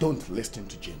 Don't listen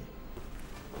to Jenny.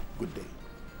 Good day.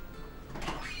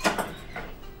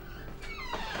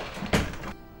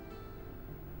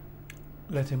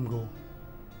 Let him go.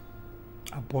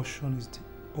 Abortion is the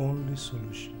only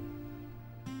solution.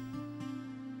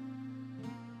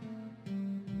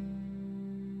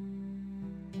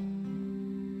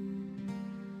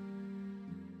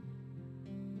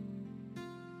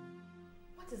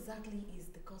 What exactly is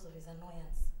the cause of his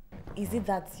annoyance? Is it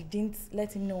that you didn't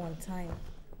let him know on time,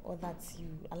 or that you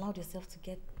allowed yourself to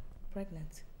get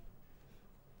pregnant?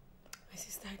 My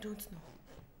sister, I don't know.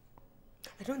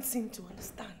 I don't seem to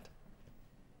understand.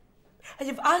 I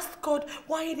have asked God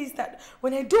why it is that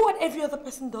when I do what every other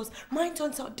person does, mine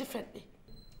turns out differently.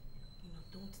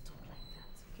 Don't talk like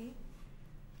that, okay?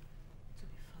 It'll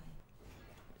be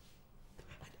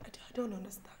fine. I don't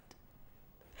understand.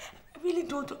 I really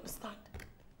don't understand.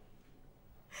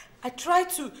 I try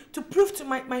to prove to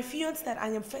my fiancé that I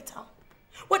am fertile.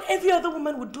 What every other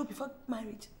woman would do before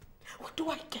marriage. What do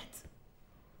I get?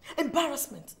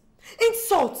 Embarrassment,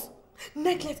 insults,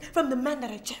 neglect from the man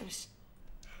that I cherish.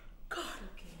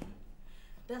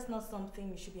 That's not something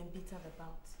you should be embittered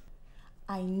about.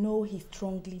 I know he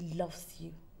strongly loves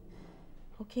you.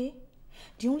 Okay?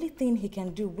 The only thing he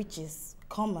can do, which is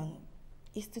common,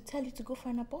 is to tell you to go for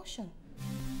an abortion.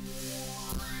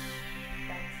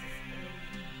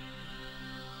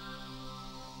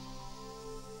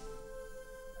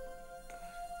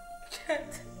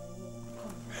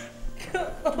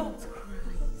 God,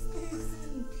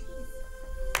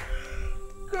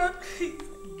 God, please.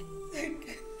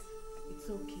 It's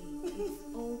okay.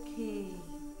 It's okay.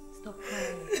 Stop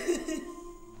crying.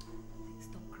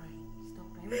 Stop crying. Stop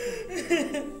crying.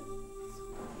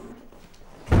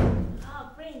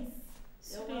 Ah, Prince.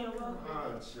 You're welcome.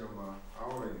 Ah, Chioma, how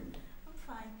are you? I'm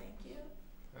fine, thank you.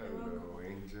 Hello,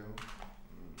 Angel.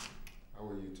 How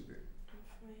are you today? I'm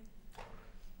fine.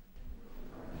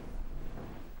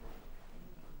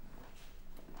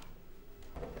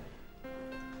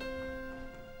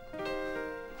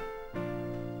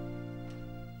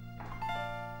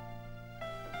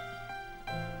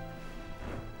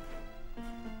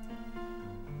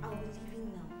 I'll be leaving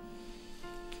now.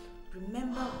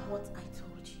 Remember what I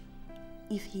told you.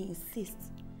 If he insists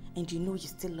and you know you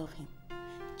still love him,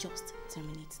 just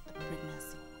terminate the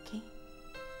pregnancy, okay?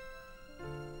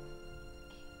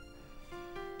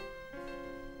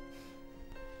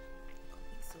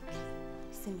 It's okay.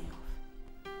 See me off.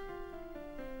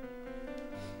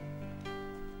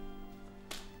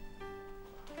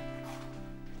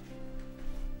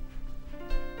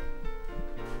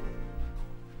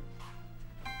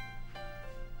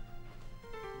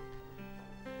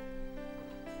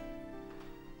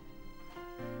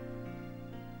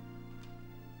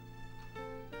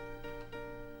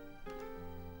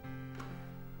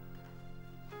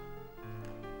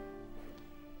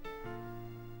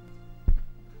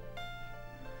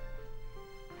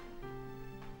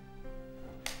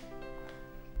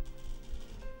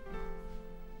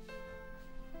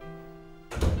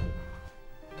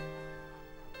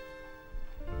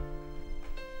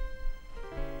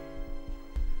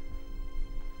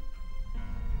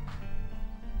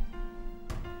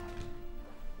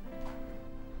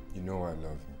 You know I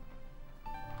love you.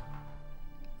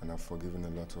 And I've forgiven a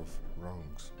lot of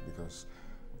wrongs because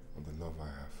of the love I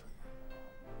have for you.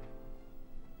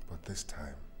 But this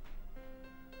time,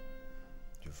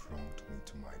 you've wronged me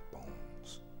to my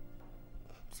bones.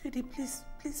 Sweetie, please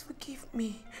forgive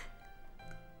me.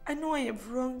 I know I have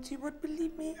wronged you, but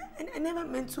believe me, I never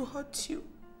meant to hurt you.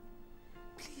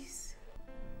 Please.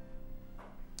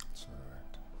 It's all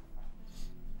right.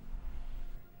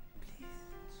 Please.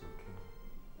 It's okay.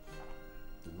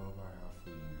 The love I have for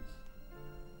you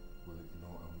will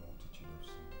ignore a multitude of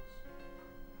sins.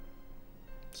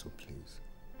 So please,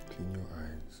 clean your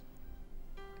eyes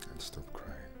and stop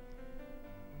crying.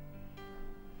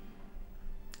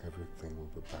 Everything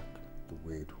will be back the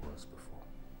way it was before.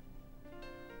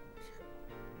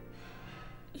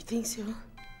 You think so?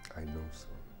 I know so.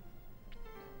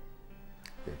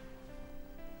 Here.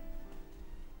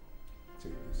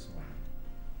 Take this one.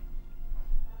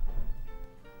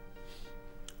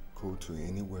 Go to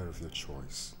anywhere of your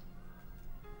choice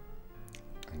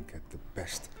and get the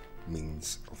best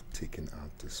means of taking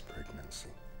out this pregnancy.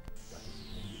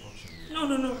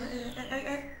 No.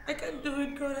 I can't do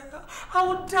it, God. I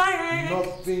will die.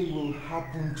 Nothing will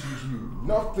happen to you.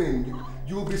 Nothing.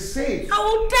 You'll be safe. I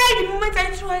will die the moment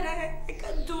I tried. I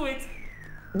can't do it.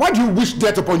 Why do you wish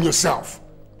death upon yourself?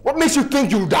 What makes you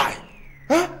think you'll die?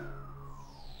 Huh?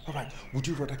 All right. Would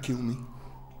you rather kill me?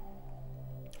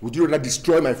 Would you rather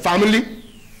destroy my family?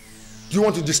 Do you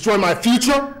want to destroy my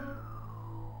future?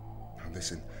 Now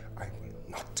listen, I will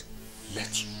not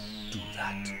let you do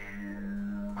that.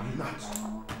 I'm not.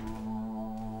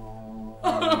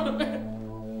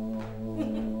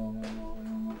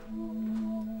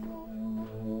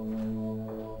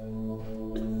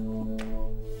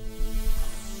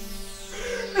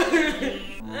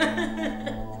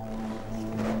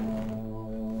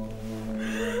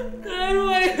 God,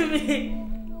 why me?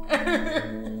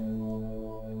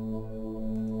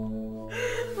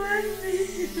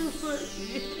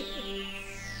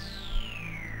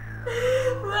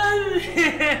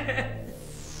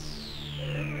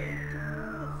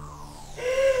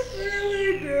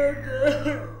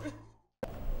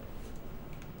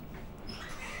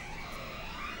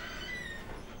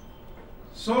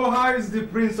 So how is the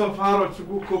Prince of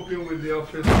Arochukwu coping with the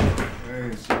office?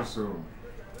 Hey, so.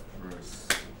 Yes.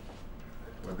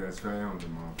 But there's fire on the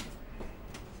mouth.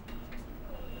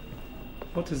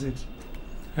 What is it?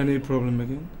 Any problem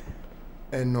again?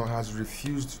 Eno has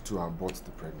refused to abort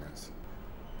the pregnancy.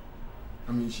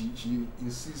 I mean, she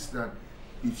insists that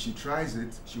if she tries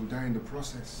it, she'll die in the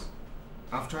process.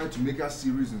 I've tried to make her see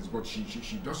reasons, but she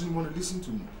doesn't want to listen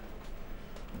to me.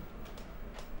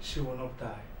 She will not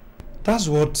die. That's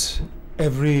what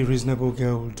every reasonable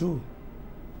girl will do.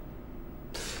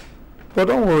 But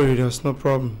don't worry, there's no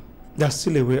problem. There's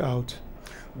still a way out.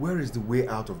 Where is the way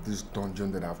out of this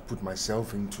dungeon that I've put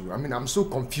myself into? I mean, I'm so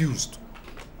confused.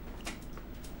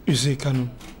 You see, Kanu,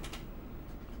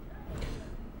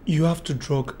 you have to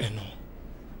drug Eno.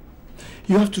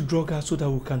 You have to drug her so that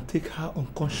we can take her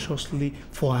unconsciously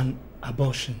for an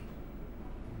abortion.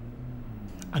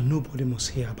 And nobody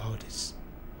must hear about this.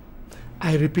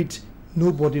 I repeat,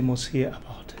 nobody must hear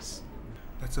about this.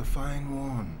 That's a fine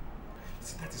one.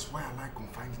 See, that is why I like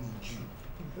confiding in you.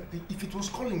 If it was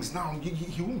Collins now,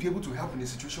 he won't be able to help in a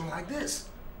situation like this.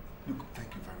 Look,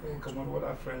 thank you very much. Come on, what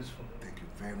are friends for? Thank you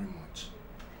very much.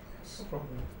 Yes. No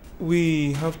problem.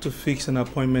 We have to fix an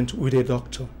appointment with a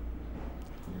doctor.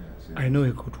 Yes. I know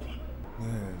a good one.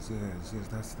 Yes.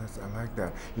 That's. I like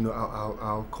that. You know,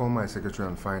 I'll call my secretary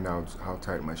and find out how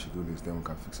tight my schedule is. Then we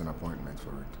can fix an appointment for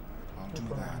it. I'll do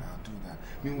that.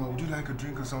 Meanwhile, would you like a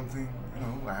drink or something? You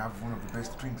know, I have one of the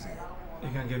best drinks here. You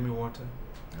can get me water.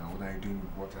 Now, what are you doing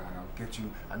with water? I'll get you.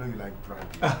 I know you like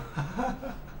brandy.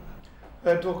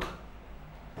 Hey, Doc.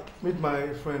 Meet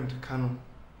my friend Kanu.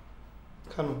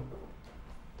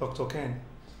 Dr. Ken.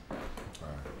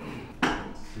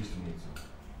 Pleased to meet you.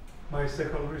 My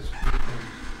secondary school friend.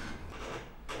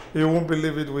 You won't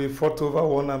believe it, we fought over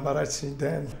one Amarachi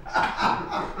then.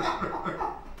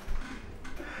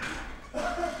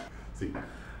 See,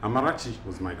 Amarachi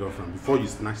was my girlfriend before you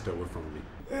snatched her away from me.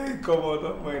 Hey, come on,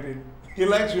 don't mind him. He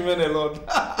likes women a lot.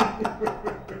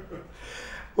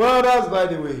 Well, that's by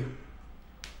the way.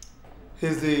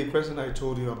 He's the person I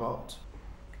told you about.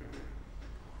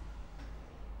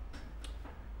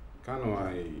 Kano,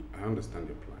 I understand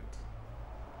your plight.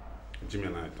 Jimmy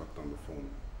and I talked on the phone.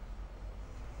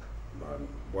 But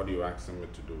what you're asking me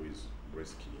to do is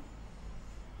risky.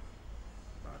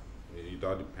 But it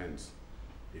all depends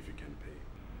if you can pay.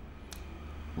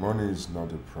 Money is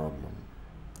not a problem.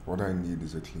 What I need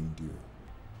is a clean deal.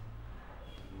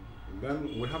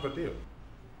 Then we have a deal.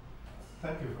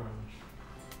 Thank you very much.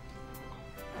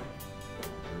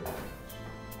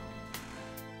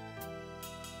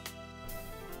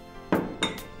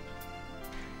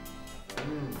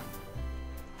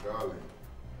 Darling,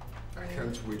 I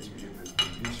can't wait to eat this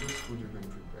delicious food you've been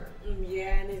preparing.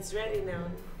 Yeah, and it's ready now.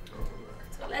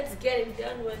 So let's get it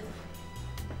done with.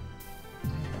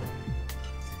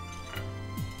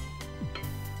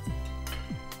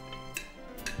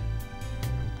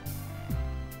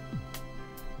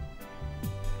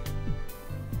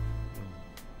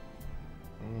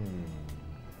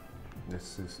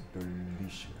 This is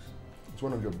delicious. It's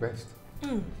one of your best.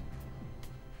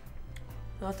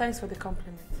 Well, thanks for the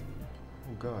compliment.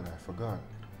 Oh God, I forgot.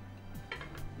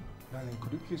 Darling,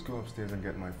 could you please go upstairs and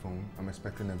get my phone? I'm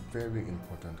expecting a very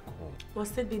important call.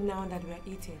 Must it be now that we are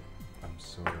eating? I'm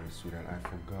sorry, sweetheart, I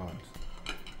forgot.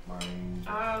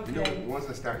 Okay. You know, once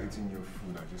I start eating your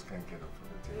food, I just can't get up from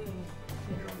the table.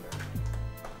 You know that.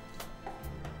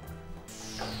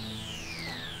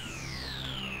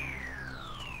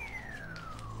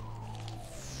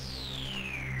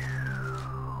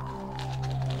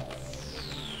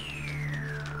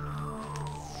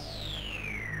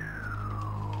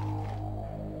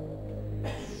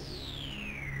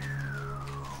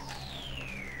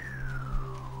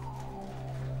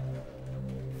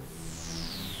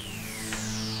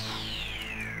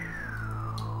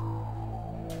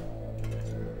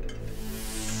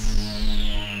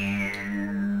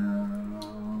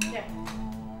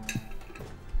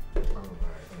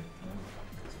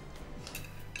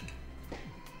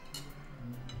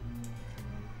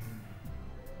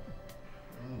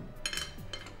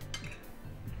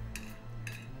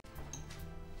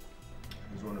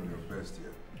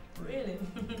 Really?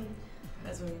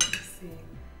 That's what you see.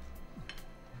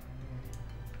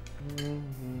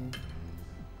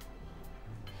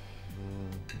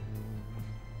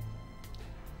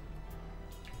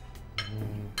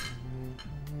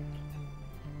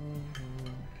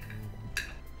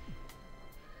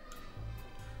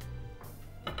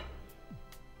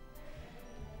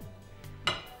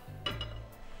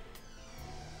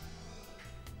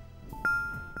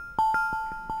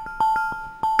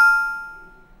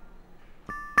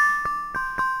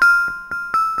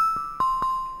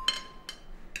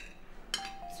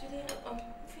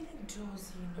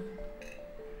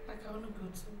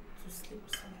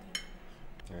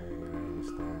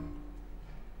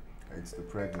 It's the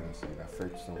pregnancy that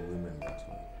affects some women that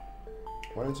way.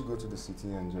 Why don't you go to the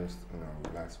city and just,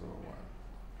 relax for a while?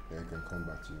 Then you can come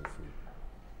back to your food.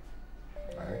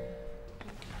 Alright?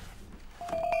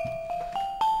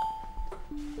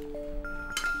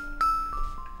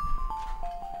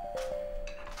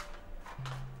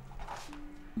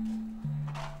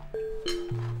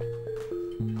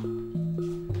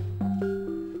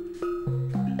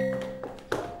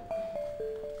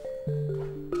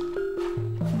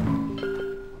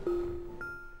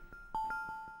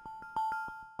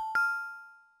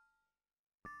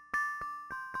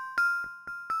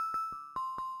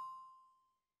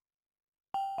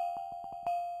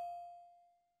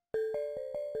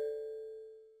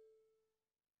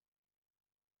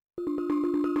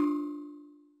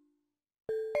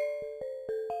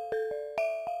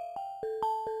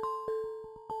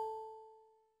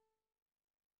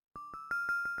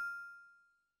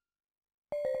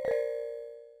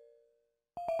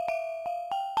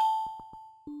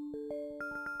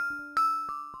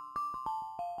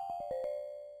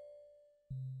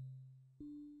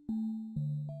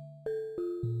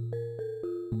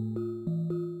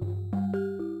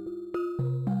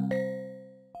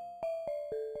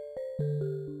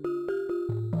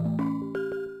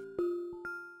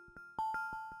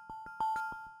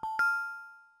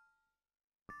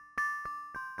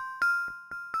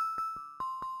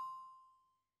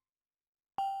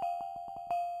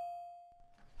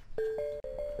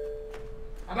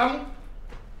 Adam.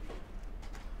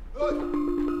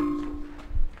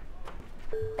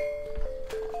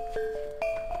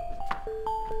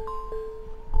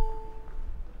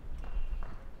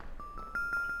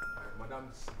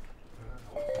 Madam's.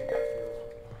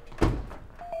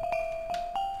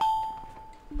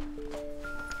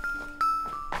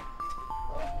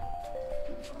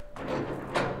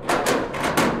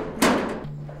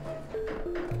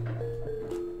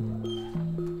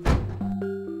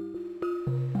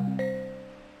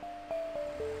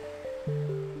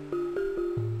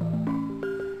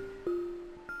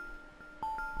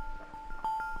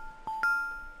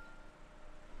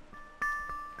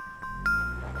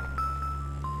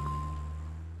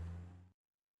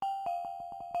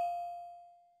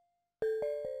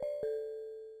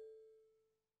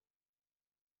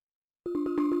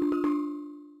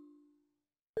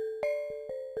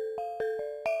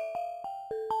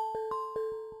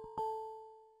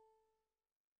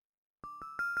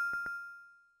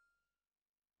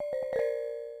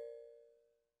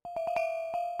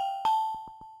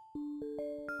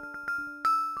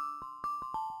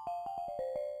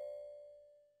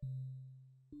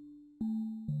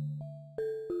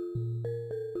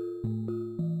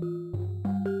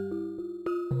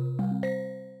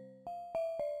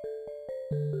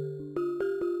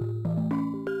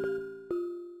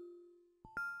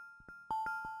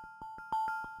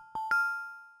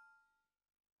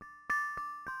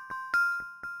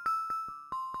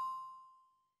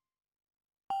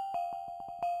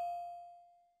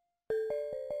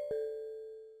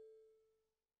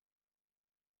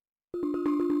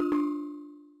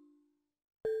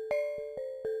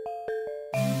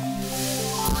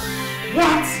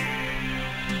 What?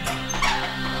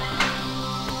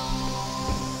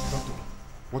 Doctor,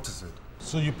 what is it?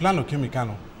 So you plan to kill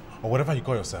Mikano, or whatever you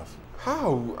call yourself?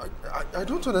 How? I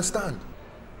don't understand.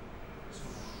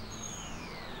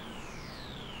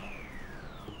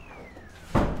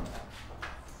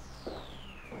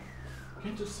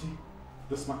 Can't you see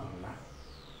this mark on the lap?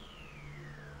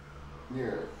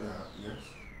 Yeah, yes.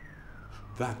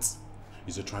 That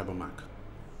is a tribal mark.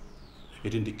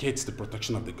 It indicates the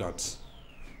protection of the gods.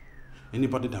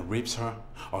 Anybody that rapes her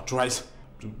or tries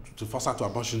to force her to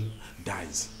abortion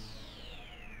dies.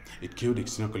 It killed a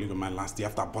senior colleague of mine last year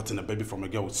after aborting a baby from a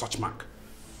girl with such mark.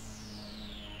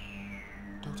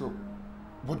 Doctor,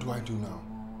 what do I do now?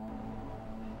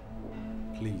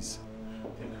 Please,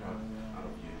 take her out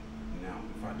of here now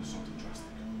before I do something drastic.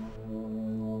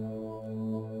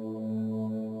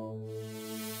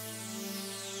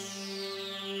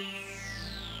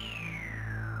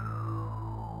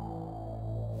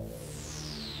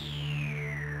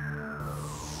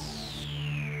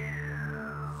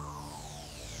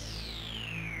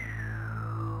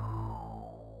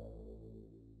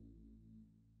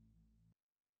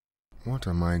 What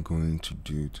am I going to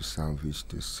do to salvage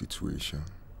this situation?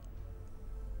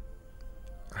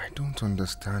 I don't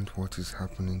understand what is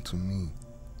happening to me.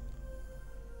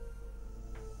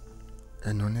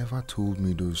 Eno never told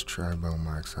me those tribal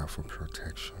marks are for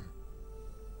protection.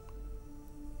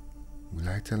 Will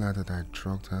I tell her that I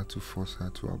drugged her to force her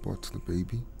to abort the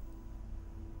baby?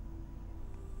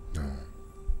 No,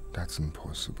 that's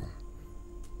impossible.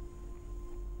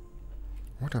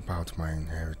 What about my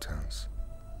inheritance?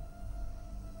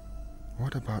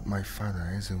 What about my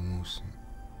father, Ezemusu?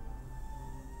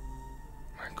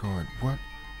 My God, what?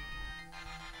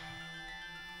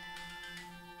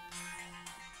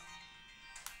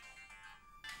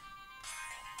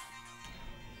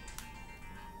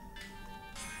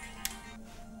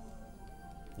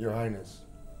 Your Highness.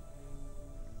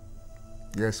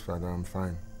 Yes, Father, I'm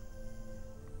fine.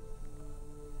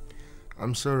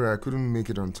 I'm sorry I couldn't make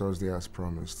it on Thursday as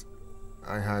promised.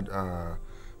 I had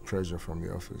pressure from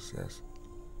the office, yes.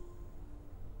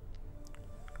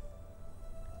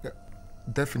 Yeah,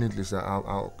 definitely, sir.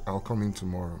 I'll come in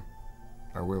tomorrow.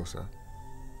 I will, sir.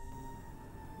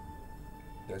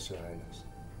 Yes, Your Highness.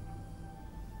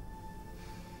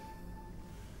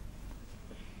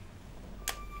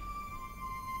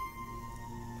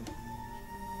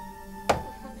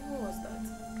 Who was that?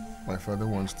 My father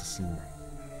wants to see me.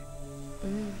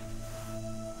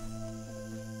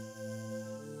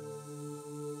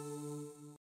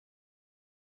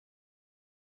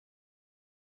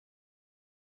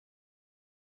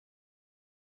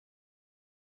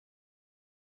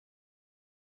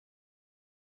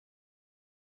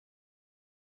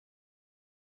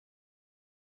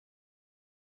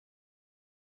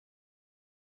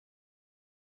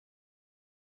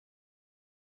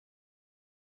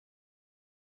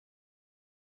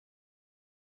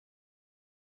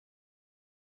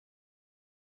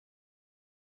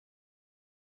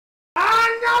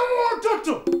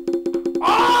 Ututu!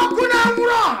 Oh, kuna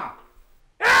mura!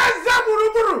 Eze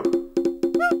buruburu!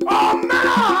 Oh,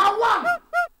 mera hawan!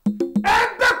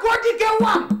 Ebe kodike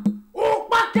wan!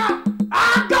 Upaka!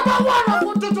 Agaba wan of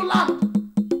Ututu land!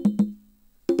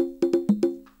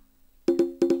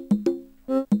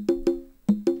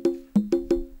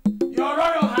 Your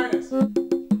Royal Highness!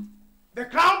 The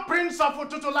Crown Prince of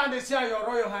Ututu land is here, Your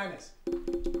Royal Highness.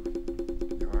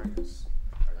 Your Highness,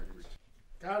 I agree.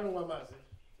 Kalu Mamazi,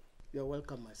 you're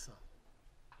welcome, my son.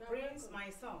 Prince, my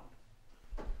son.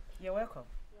 You're welcome.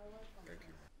 Thank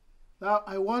you. Now,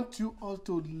 I want you all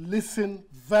to listen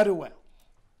very well.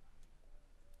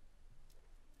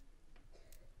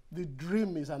 The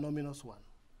dream is an ominous one.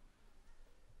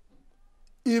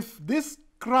 If this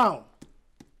crown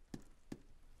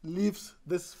leaves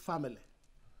this family,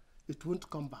 it won't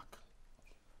come back.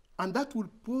 And that will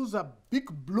pose a big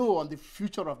blow on the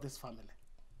future of this family.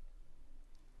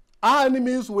 Our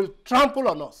enemies will trample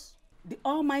on us. The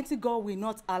Almighty God will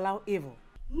not allow evil.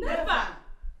 Never!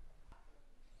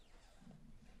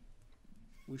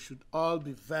 We should all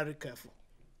be very careful.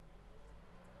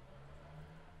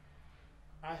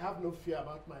 I have no fear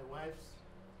about my wives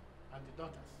and the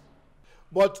daughters.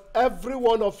 But every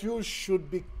one of you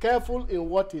should be careful in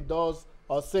what he does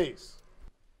or says.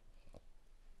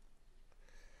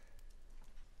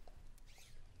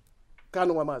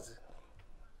 Kanu Wamazi,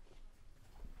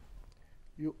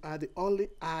 you are the only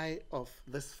eye of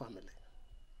this family.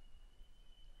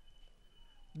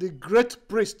 The great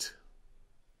priest,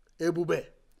 Ebube,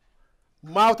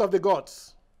 mouth of the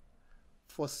gods,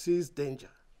 foresees danger.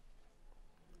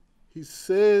 He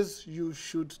says you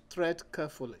should tread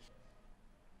carefully.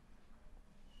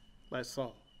 My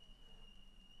son,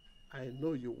 I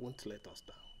know you won't let us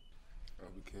down.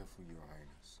 I'll be careful, Your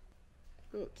Highness.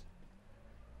 Good.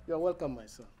 You're welcome, my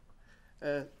son.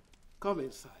 Come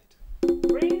inside.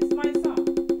 Prince, my son.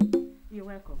 You're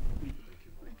welcome.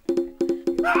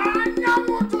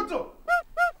 Ututu!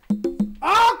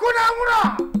 Oh, kuna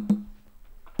mura!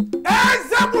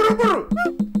 Eze buruburu!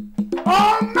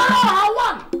 Oh, mera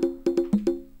hawan!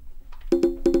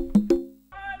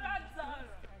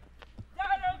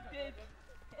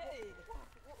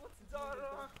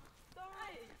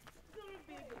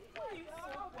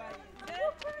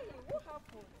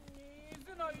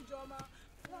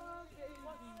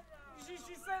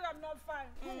 She said I'm not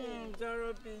fine.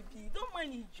 Dara, baby, don't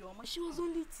mind Ijoma. She was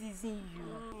only teasing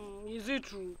you. Is it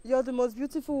true? You're the most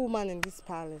beautiful woman in this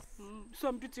palace. So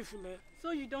I'm beautiful, eh?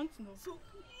 So you don't know? So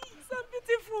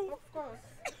beautiful. Of course.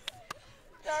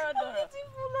 Dara.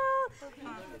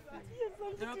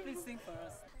 Dara, please sing for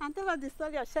us. And tell her the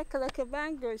story of Shekeleke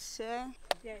Bango, share.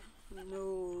 Yeah.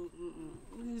 No,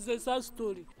 it's a sad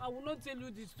story. I will not tell you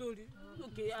the story.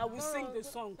 Okay, I will sing the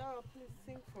song. Dara, please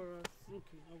sing for us.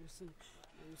 Okay, I will sing.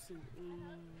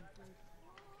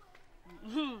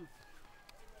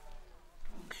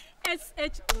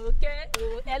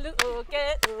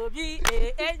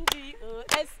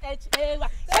 S-H-O-K-O-L-O-K-O-B-A-N-G-O-S-H-A-Y.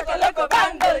 Shakaloko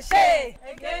bango she.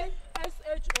 Again.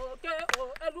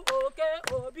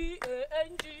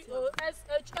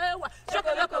 S-H-O-K-O-L-O-K-O-B-A-N-G-O-S-H-A-Y.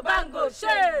 Shakaloko bango she.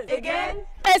 Again.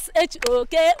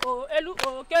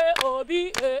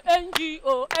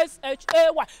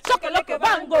 S-H-O-K-O-L-O-K-O-B-A-N-G-O-S-H-A-Y. Shakaloko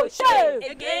bango she.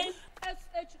 Again.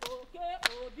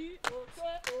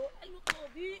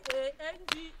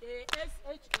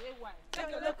 S-H-O-K-O-B-O-K-O-L-O-B-A-N-G-A-S-H-A-Y.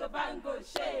 Shakaloko bango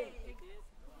she.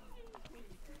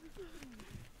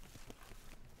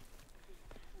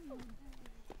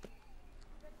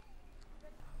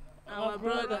 Our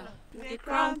brother, the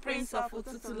Crown Prince of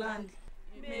Ututu land,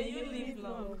 May you live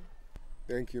long.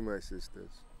 Thank you, my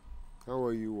sisters. How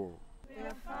are you all? We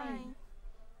are fine.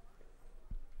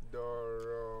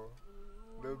 Doro,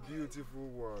 the beautiful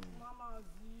one.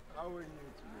 How are you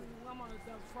today? Mama, I'm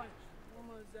fine.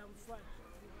 Mama, I'm fine.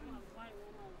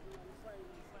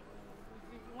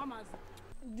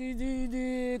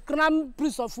 The crown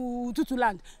prince of Ututu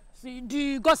land. See,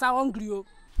 the gods are hungry. Oh.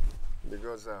 The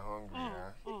gods are hungry,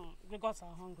 huh? The gods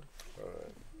are hungry.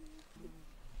 Alright.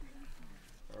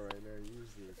 Alright, now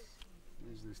use this.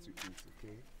 Use this to eat,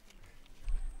 okay?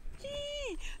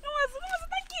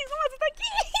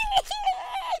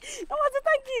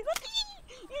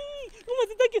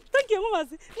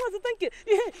 Thank you.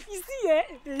 You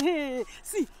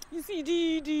see, you see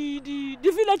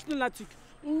the village lunatic.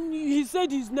 He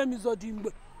said his name is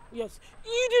Odimbe. Yes,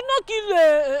 he did not kill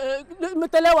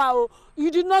Metelewa.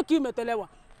 He did not kill Metelewa.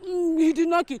 He did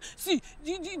not kill. See,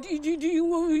 he did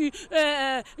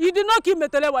not kill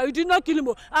Metelewa. He did not kill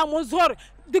him. I'm sorry.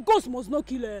 The ghost must not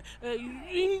kill.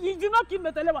 He did not kill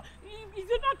Metelewa. He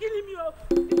did not kill him.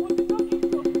 He did not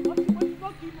kill him. He did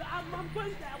not kill him. I'm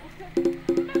going there. I will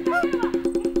tell you.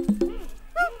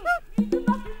 He did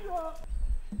not kill you.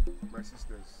 My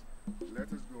sisters, let us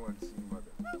go and see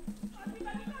mother.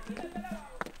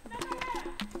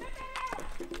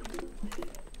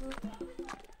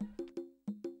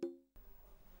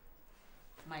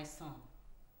 My son,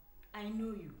 I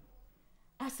know you.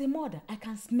 As a mother, I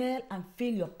can smell and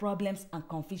feel your problems and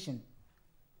confusion.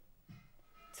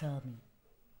 Tell me,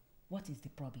 what is the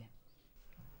problem?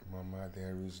 Mama,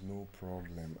 there is no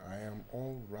problem. I am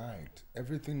all right.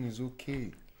 Everything is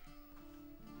okay.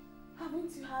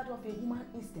 Haven't you heard of a woman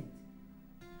instinct?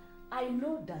 I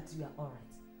know that you are all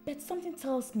right, but something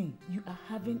tells me you are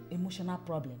having emotional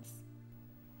problems.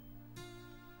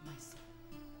 My son,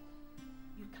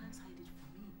 you can't hide it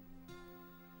from me.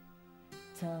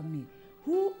 Tell me,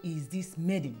 who is this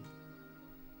maiden?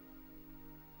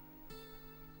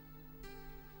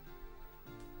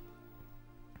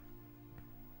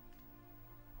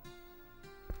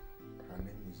 Her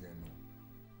name is Eno.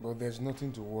 But there's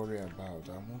nothing to worry about.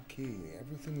 I'm okay.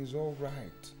 Everything is all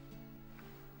right.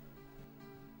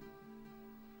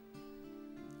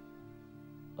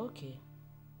 Okay.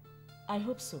 I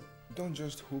hope so. Don't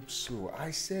just hope so.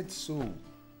 I said so.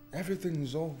 Everything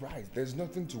is all right. There's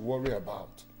nothing to worry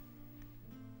about.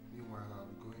 Meanwhile, I'll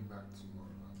be going back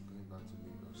tomorrow. I'll be going back to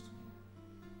Lagos tomorrow.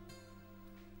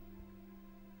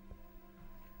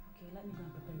 Okay, let me go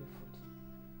and prepare your food.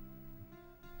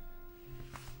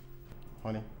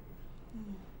 Honey,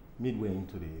 midway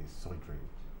into the surgery,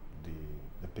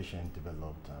 the patient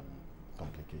developed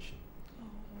complication. Oh.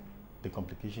 The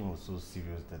complication was so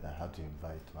serious that I had to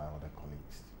invite my other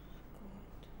colleagues.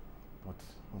 But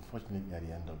unfortunately, at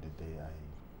the end of the day, I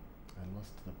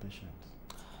lost the patient.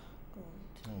 God.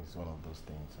 It's one of those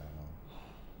things, I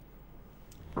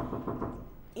know.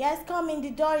 Yes, come in.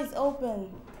 The door is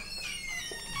open.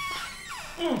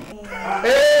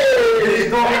 Hey!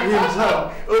 The dog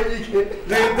himself!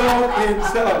 The dog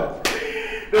himself!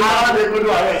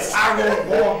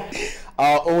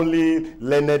 Our only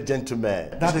learned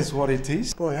gentleman. That is what it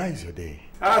is. Boy, how is your day?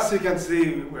 As you can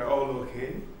see, we're all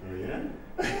okay. Oh, yeah?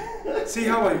 See,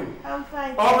 how are you? I'm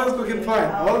fine. Always looking fine.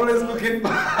 Always looking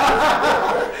fine.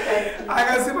 I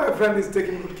can see my friend is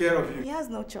taking good care of you. He has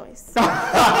no choice.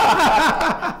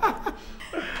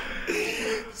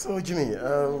 So, Jimmy,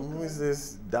 who is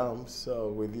this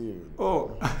damsel with you?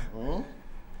 Oh.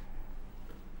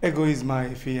 Ego is my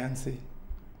fiancé. Okay.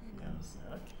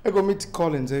 Ego meet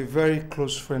Collins, a very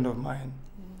close friend of mine,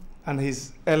 and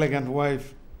his elegant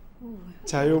wife,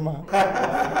 Chayoma.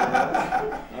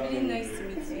 Really nice to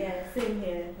meet you. Yeah, same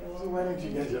here. So why don't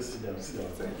you guys just sit down? Sit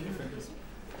down. Thank you.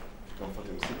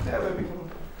 Comfortable. Sit Yeah, down. baby, come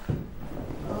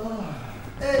on.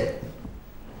 Hey!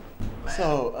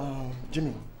 So,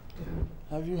 Jimmy,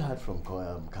 have you heard from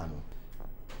Kalu?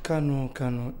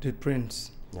 Kanu, the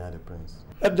prince. Yeah, the prince.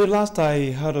 The last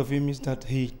I heard of him is that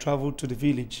he traveled to the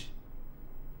village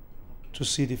to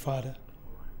see the father.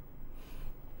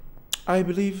 I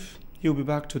believe he'll be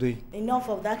back today. Enough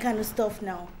of that kind of stuff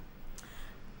now.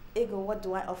 Ego, what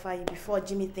do I offer you before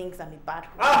Jimmy thinks I'm a bad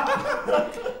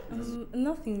girl?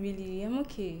 Nothing really. I'm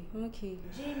okay.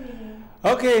 Jimmy.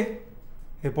 Okay.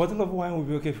 A bottle of wine will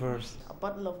be okay first. A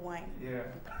bottle of wine. Yeah.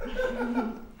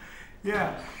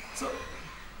 Yeah. So,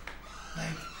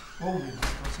 like what we were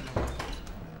discussing about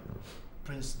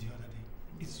Prince the other day,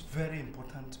 it's very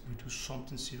important we do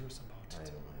something serious about it. I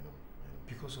know.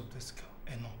 Because of this girl,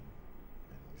 Eno.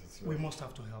 We must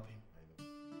have to help him.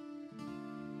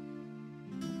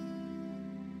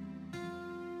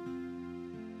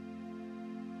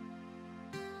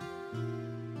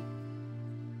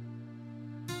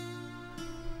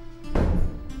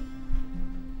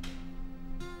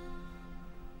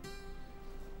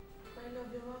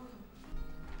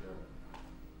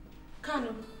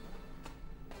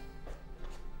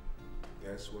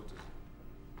 Yes, what is it?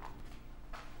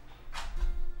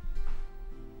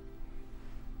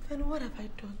 Then what have I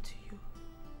done to you?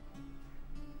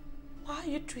 Why are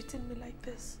you treating me like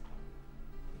this?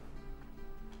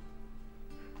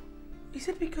 Is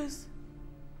it because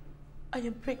I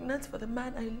am pregnant for the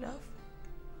man I love?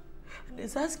 And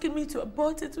he's asking me to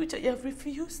abort it, which I have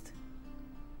refused?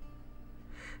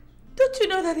 Don't you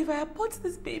know that if I abort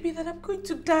this baby, that I'm going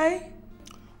to die?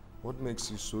 What makes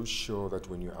you so sure that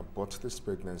when you abort this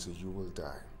pregnancy, you will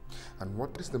die? And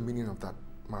what is the meaning of that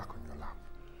mark on your lap?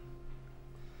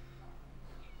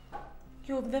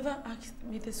 You have never asked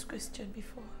me this question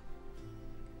before.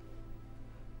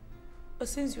 But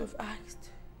since you have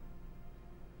asked,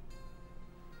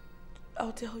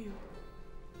 I'll tell you.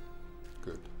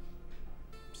 Good.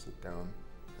 Sit down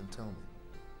and tell me.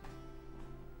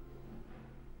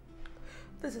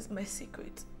 This is my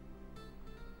secret.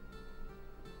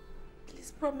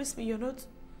 Please promise me you're not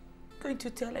going to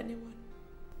tell anyone.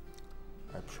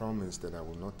 I promise that I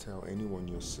will not tell anyone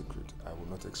your secret. I will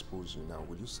not expose you. Now,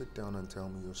 will you sit down and tell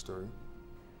me your story?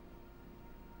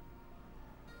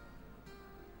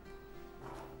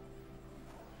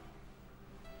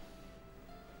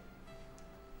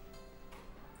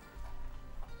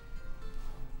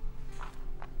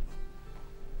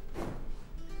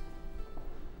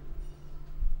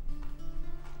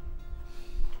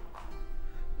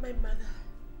 My mother.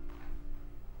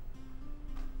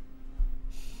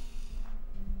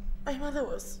 My mother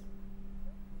was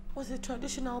a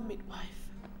traditional midwife.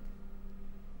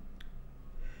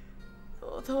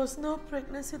 There was no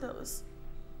pregnancy that was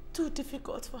too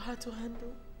difficult for her to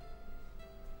handle.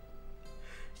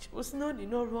 She was known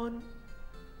in Oron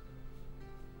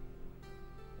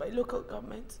by local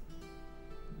government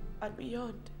and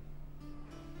beyond.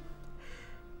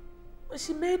 But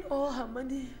she made all her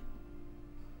money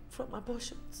from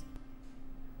abortions.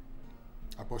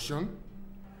 Abortion?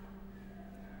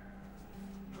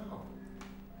 No.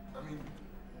 I mean,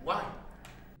 why?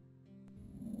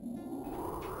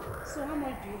 So how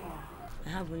much do you have? I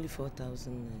have only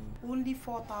 4,000 naira. Only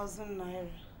 4,000 naira.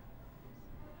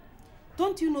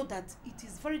 Don't you know that it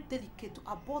is very delicate to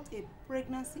abort a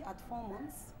pregnancy at 4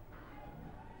 months?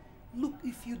 Look,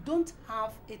 if you don't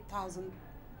have 8,000, you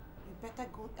better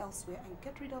go elsewhere and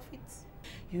get rid of it.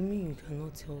 You mean you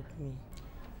cannot help me?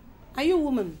 Are you a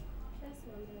woman? Yes,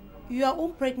 ma'am. Your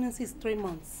own pregnancy is 3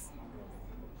 months.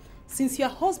 Since your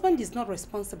husband is not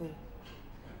responsible,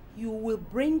 you will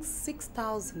bring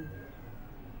 6,000.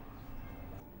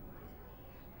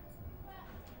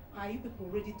 Are you people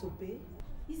ready to pay?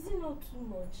 Is it not too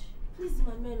much? Please,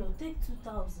 Mamelo, take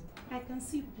 2,000. I can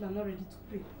see people are not ready to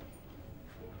pay.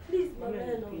 Please,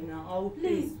 Mamelo. Mamelo.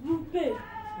 Please, we'll pay.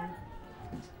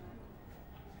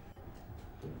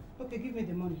 Okay, give me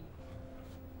the money.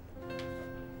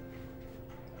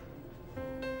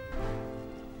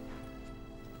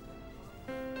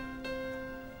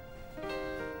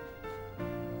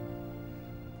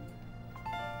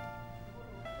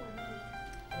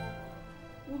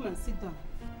 Woman, sit down.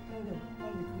 Come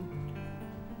with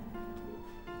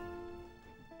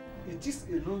me. It is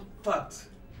a known fact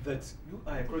that you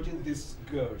are encouraging these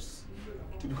girls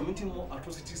to be committing more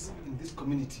atrocities in this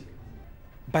community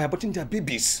by aborting their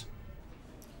babies.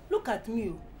 Look at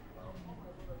me.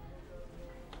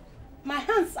 My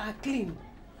hands are clean.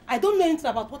 I don't know anything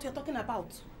about what you're talking about.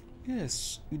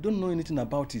 Yes, you don't know anything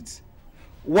about it.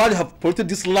 While you have polluted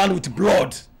this land with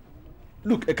blood.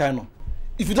 Look, Ekaino,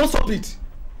 if you don't stop it,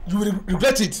 you will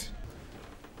regret it.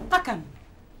 Akan.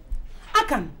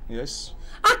 Akan. Yes.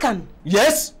 Akan.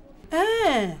 Yes.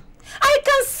 I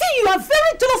can see you are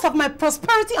very jealous of my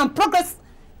prosperity and progress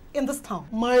in this town.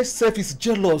 Myself is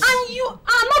jealous. And you are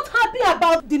not happy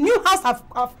about the new house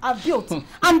I've built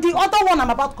and the other one I'm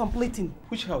about completing.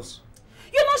 Which house?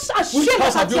 You're not ashamed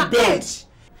that at your age.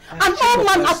 An old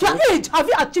man at your age, have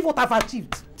you achieved what I've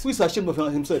achieved? Who is ashamed of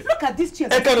himself? Look at these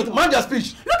chairs. Mind your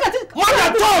speech. Look at it. Mind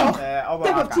your tongue.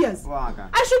 Take of chairs.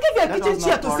 I should give you a kitchen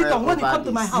chair to sit on when you come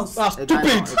to my house. You are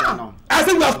stupid. I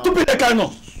think you are stupid,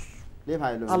 Ekaino. Leave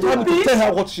her alone. Allow me to tell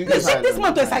her what she Please is. take this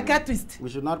man to a psychiatrist. We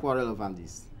should not quarrel over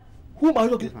this. Whom are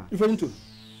you referring to?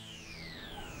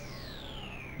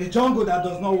 The jungle that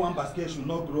does not want basket should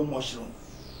not grow mushroom.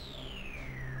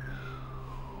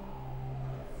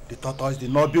 The tortoise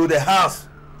did not build a house,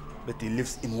 but he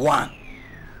lives in one.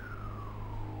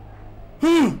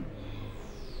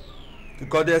 The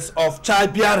goddess of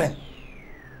childbearing.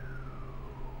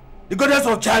 The goddess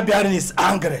of childbearing is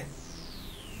angry.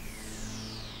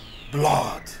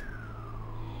 Blood.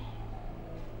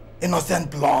 Innocent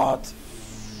blood.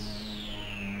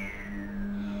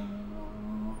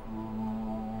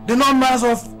 The numbers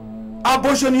of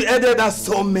Abortion, you added that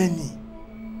so many.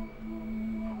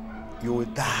 You will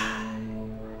die.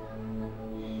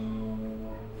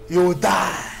 You will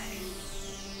die.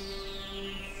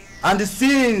 And the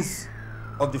sins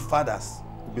of the fathers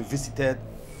will be visited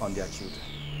on their children.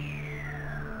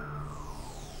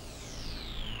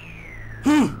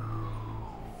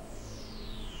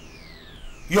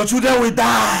 Your children will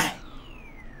die.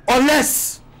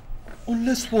 Unless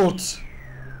what?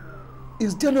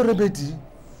 Is there no remedy?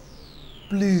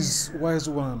 Please, wise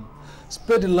one,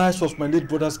 spare the lives of my late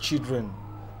brother's children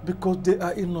because they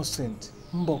are innocent.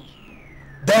 Mbo.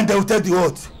 Then they will take the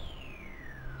oath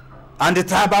and the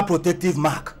tribal protective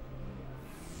mark.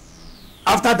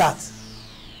 After that,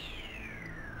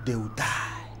 they will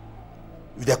die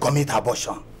if they commit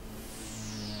abortion.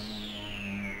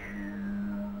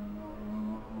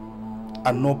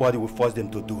 And nobody will force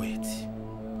them to do it.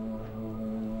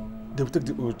 They will take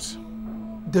the oath.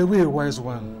 They will, wise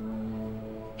one.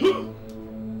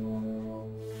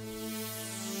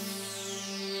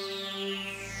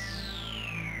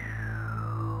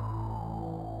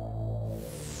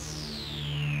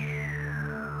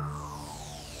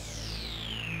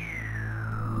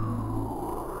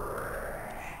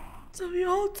 So we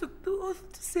all took the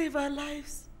oath to save our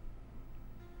lives.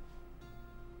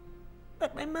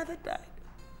 But my mother died.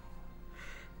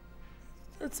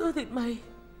 And so did my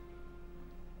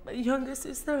younger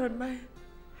sister and my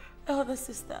elder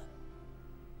sister.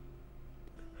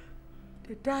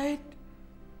 They died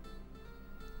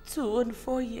 2 and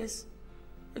 4 years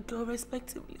ago,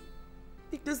 respectively,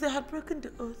 because they had broken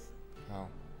the oath. How?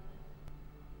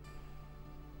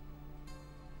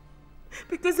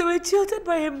 Because they were jilted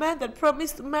by a man that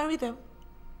promised to marry them,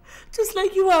 just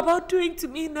like you are about doing to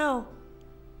me now.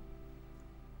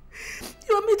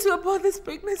 You want me to abort this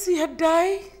pregnancy and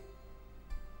die?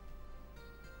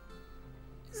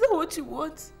 Is that what you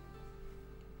want?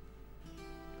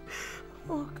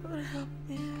 Oh, God, help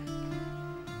me.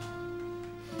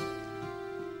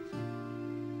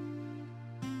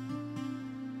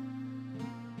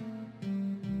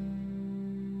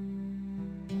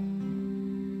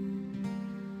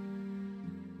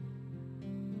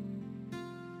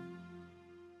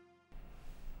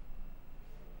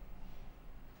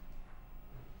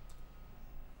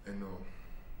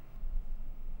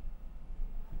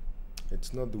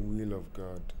 It's not the will of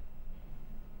God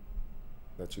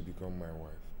that you become my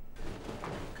wife.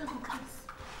 Kalu,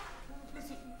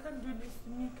 please, you can't do this to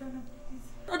me, Kalu,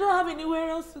 please. I don't have anywhere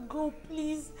else to go,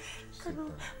 please.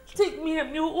 Kalu, take me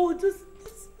and you all, just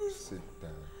please. Sit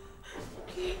down.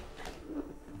 Okay.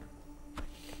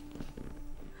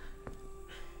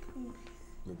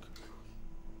 Look,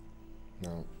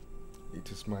 now, it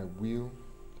is my will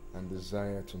and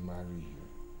desire to marry you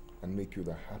and make you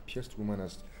the happiest woman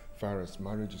as far as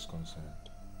marriage is concerned.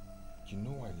 You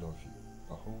know I love you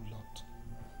a whole lot.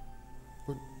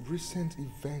 But recent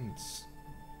events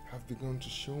have begun to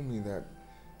show me that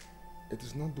it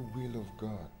is not the will of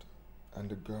God and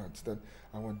the gods that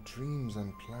our dreams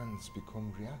and plans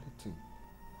become reality.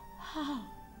 How?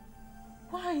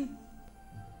 Why?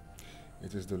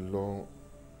 It is the law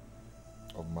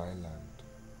of my land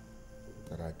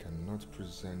that I cannot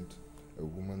present a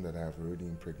woman that I have already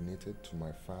impregnated to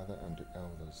my father and the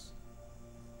elders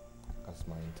as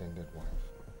my intended wife.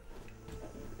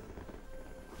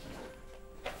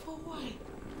 For why?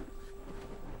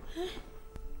 Huh?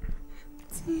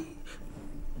 See,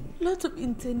 lots of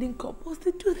intending couples,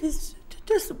 they do this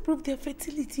just to prove their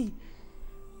fertility.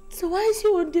 So why is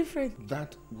your one different?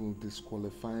 That will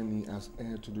disqualify me as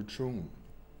heir to the throne.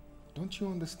 Don't you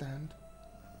understand?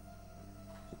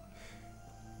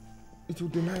 It will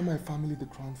deny my family the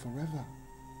crown forever.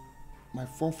 My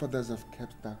forefathers have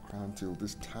kept that crown till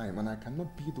this time, and I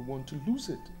cannot be the one to lose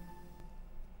it.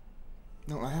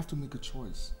 Now I have to make a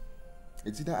choice.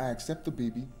 It's either I accept the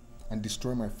baby and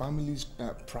destroy my family's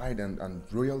pride and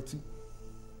royalty,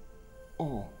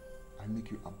 or I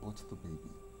make you abort the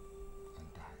baby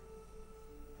and die.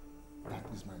 That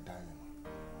is my dilemma.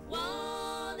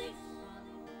 What if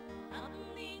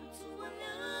happening to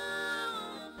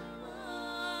love?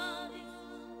 What if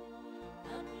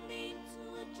happening to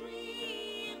a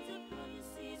dream? The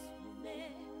promises we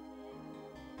made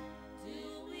to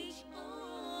each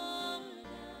other.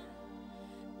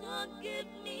 God give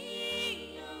me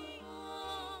your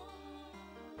heart.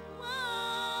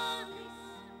 What is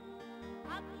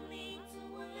happening to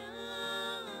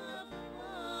love?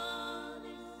 What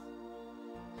is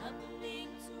happening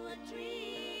to a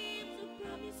dream? The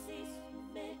promises we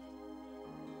made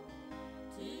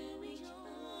to each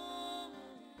other.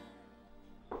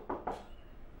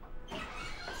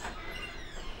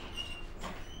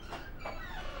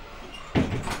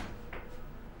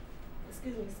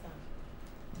 Excuse me, sir.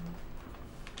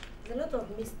 There's a lot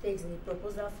of mistakes in the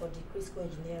proposal for the Crisco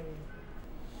engineering.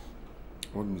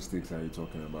 What mistakes are you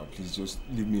talking about? Please just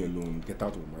leave me alone. Get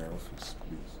out of my office,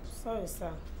 please. Sorry,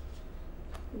 sir.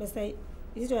 Mr.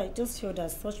 I just feel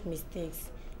that such mistakes,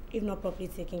 if not properly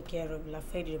taken care of, will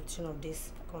affect the reputation of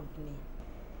this company.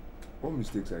 What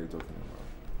mistakes are you talking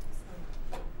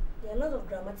about? There are a lot of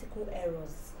grammatical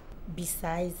errors.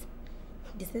 Besides,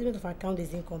 the statement of account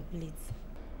is incomplete.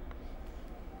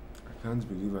 I can't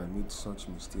believe I made such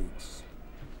mistakes.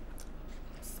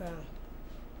 Sir,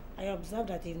 I observed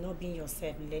that you've not been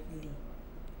yourself lately.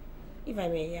 If I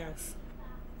may ask,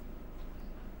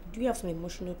 do you have some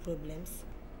emotional problems?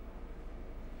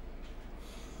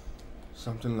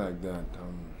 Something like that.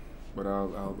 But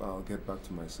I'll get back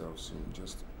to myself soon.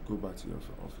 Just go back to your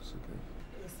office, okay?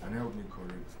 Yes, sir. And help me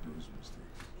correct those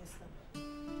mistakes. Yes, sir.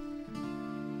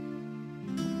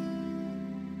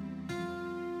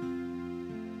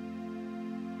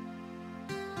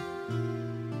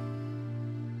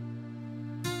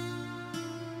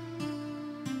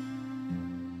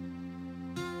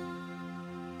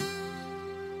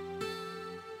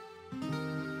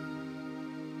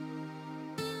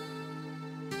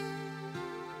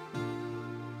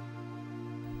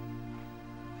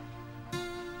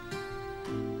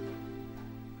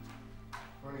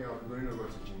 Honey, I'll be going over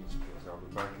to Jimmy's place. I'll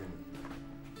be back in.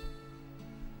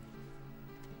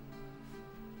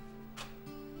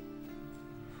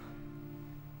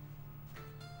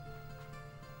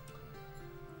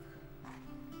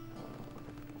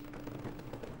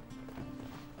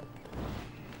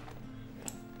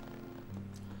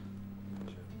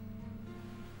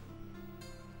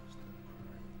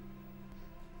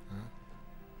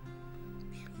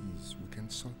 Please, we can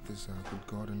sort this out with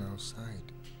God on our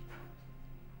side.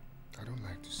 I don't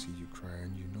like to see you cry,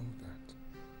 and you know that.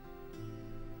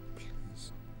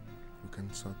 Please, we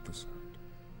can sort this out,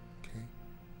 okay?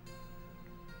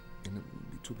 And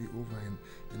it will be over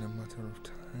in a matter of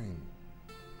time.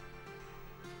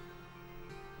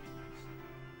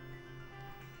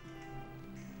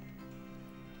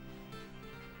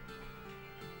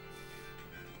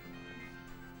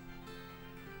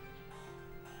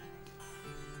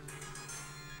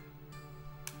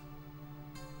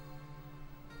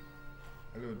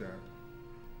 Hello, Dad.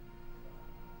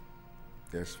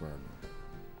 Yes, Father.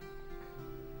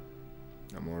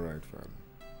 I'm all right, Father.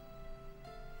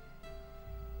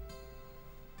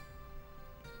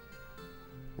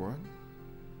 What?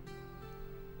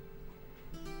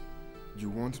 You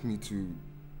want me to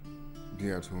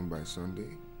be at home by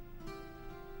Sunday?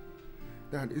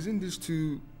 Dad, isn't this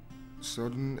too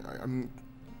sudden? I'm...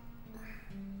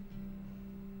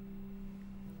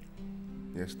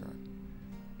 Yes, Dad.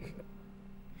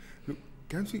 Look,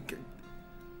 can't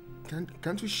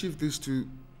we shift this to...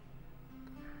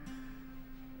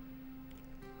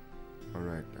 All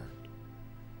right, Dad.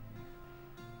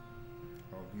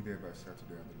 I'll be there by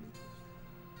Saturday at the latest.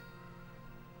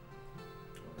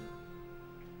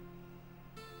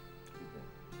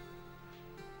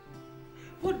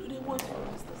 What do they want from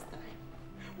us this time?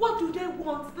 What do they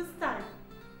want this time?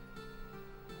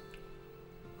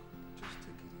 Just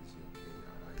take it easy, okay?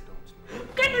 I don't know.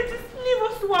 Can they just leave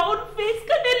us to our own face?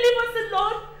 Can they leave us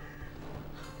alone?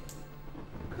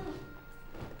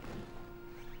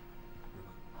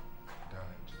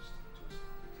 Darling, just take it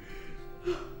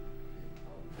easy.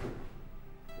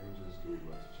 Let me just go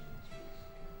back to Jimmy's place,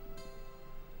 okay?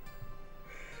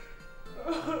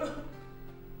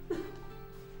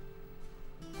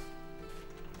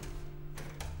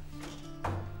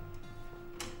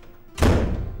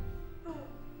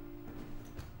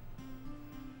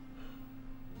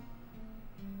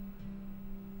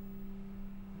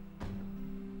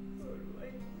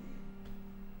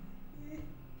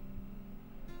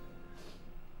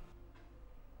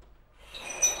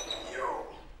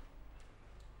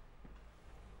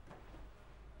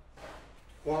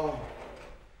 Wow.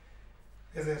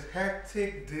 It's a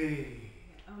hectic day.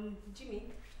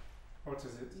 Jimmy. What is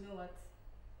it? You know what?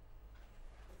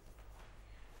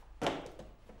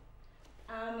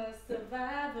 I'm a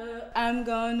survivor. I'm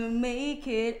gonna make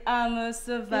it. I'm a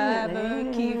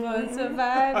survivor. Keep on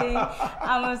surviving.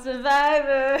 I'm a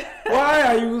survivor. Why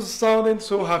are you sounding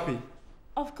so happy?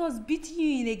 Of course, beating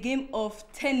you in a game of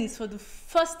tennis for the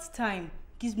first time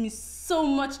gives me so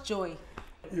much joy.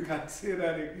 You can say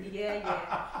that again. Yeah.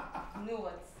 You know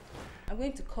what? I'm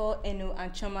going to call Eno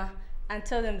and Choma and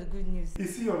tell them the good news. You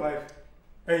see your life.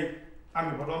 Hey,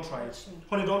 Ami, but don't try it.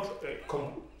 Honey, don't try. Hey, come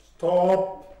on.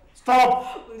 Stop.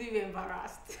 Stop. Would you be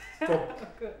embarrassed?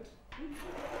 Stop. Good.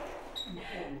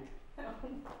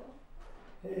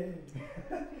 Hey.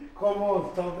 Come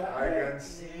on, stop that. I can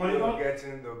see you're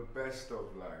getting the best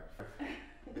of life.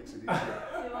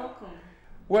 You're welcome.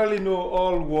 Well, you know,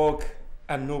 all work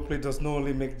and no play does not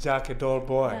only make Jack a dull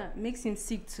boy. Yeah, makes him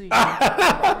sick too.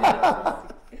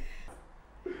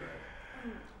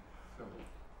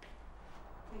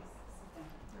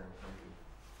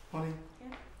 Honey,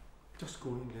 Yeah. just go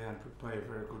in there and prepare a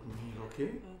very good meal,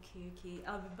 okay? Okay.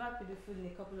 I'll be back with the food in a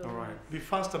couple of All minutes. right. Be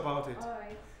fast about it. All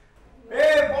right.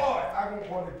 Hey, boy! I'm going to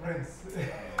call the prince.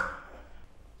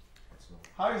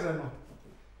 How is Emma?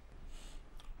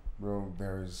 Bro,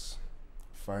 there is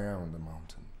fire on the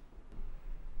mountain.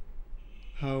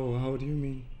 How do you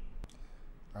mean?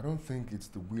 I don't think it's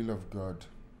the will of God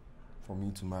for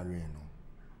me to marry Eno.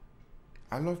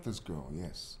 I love this girl,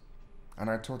 yes. And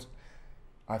I thought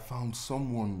I found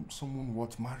someone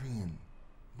worth marrying.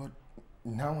 But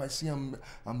now I see I'm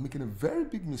making a very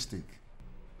big mistake.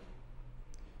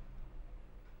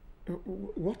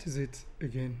 What is it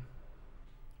again?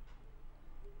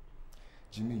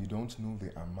 Jimmy, you don't know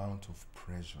the amount of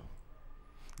pressure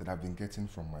that I've been getting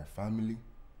from my family,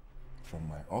 from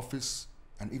my office,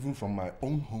 and even from my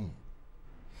own home.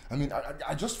 I mean,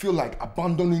 I just feel like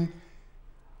abandoning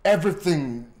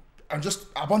everything. I'm just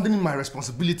abandoning my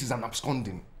responsibilities and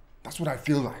absconding. That's what I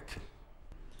feel like.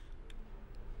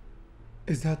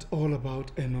 Is that all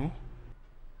about Eno?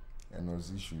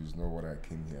 Eno's issue is not what I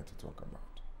came here to talk about.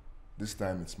 This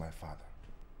time it's my father.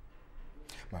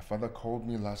 My father called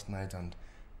me last night and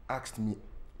asked me,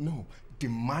 no,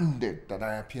 demanded that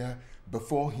I appear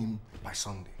before him by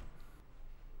Sunday.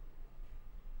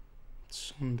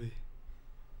 Sunday.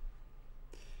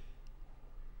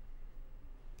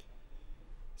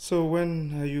 So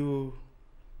when are you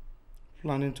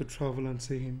planning to travel and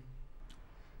see him?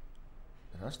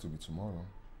 It has to be tomorrow.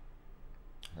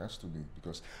 It has to be,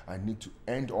 because I need to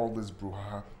end all this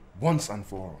brouhaha once and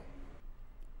for all.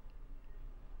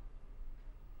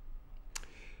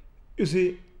 You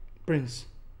see, Prince,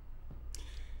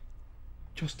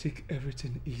 just take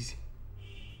everything easy.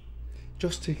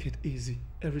 Just take it easy.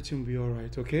 Everything will be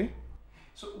alright, okay?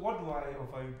 So what do I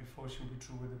offer you before she'll be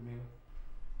through with the meal?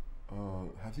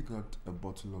 Have you got a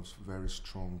bottle of very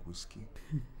strong whiskey?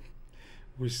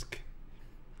 Whiskey?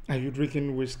 Are you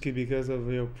drinking whiskey because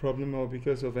of your problem or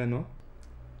because of Eno?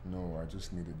 No, I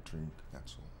just need a drink,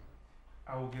 that's all.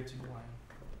 I will get you wine.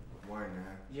 Wine,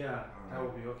 eh? Yeah, that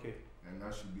will be okay. And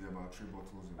that should be about 3 bottles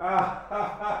of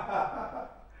Ah,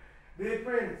 the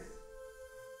Prince.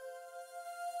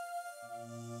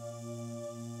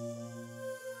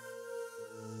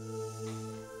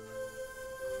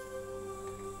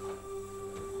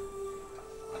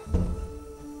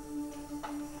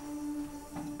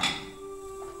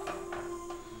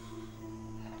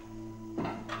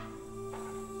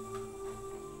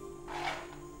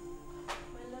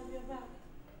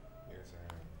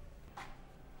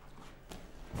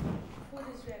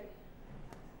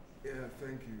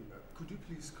 Thank you. Could you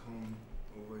please come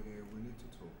over here? We need to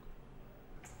talk.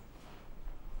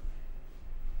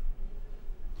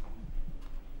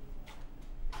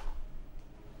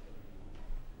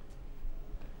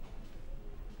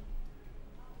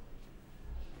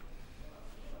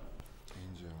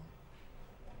 Angel,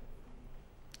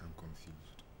 I'm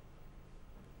confused.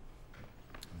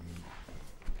 I mean,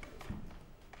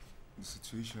 the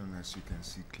situation, as you can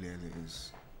see clearly,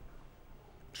 is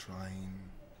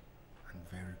trying and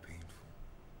very painful.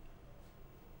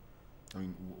 I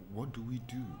mean, what do we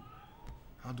do?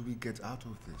 How do we get out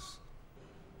of this?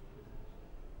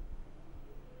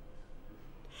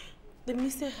 The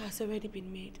mistake has already been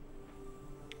made.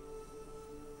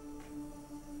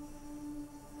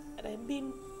 And I'm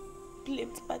being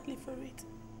blamed badly for it.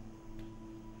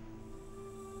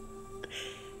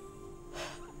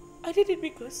 I did it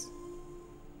because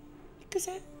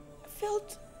I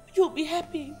felt you'll be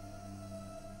happy.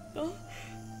 No?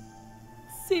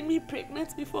 Seeing me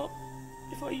pregnant before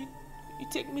you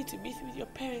take me to meet with your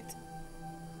parents.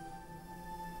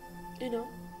 You know,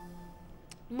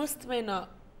 most men are,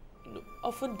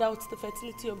 often doubt the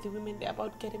fertility of the women they're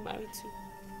about getting married to.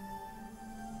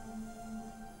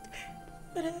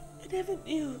 But I never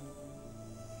knew.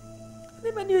 I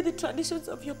never knew the traditions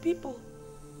of your people.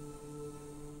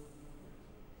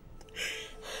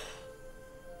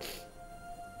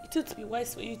 It wouldn't be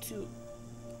wise for you to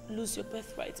lose your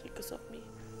birthright because of me.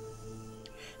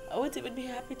 I won't even be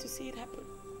happy to see it happen.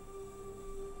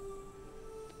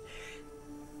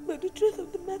 But the truth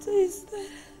of the matter is that,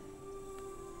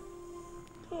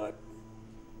 God,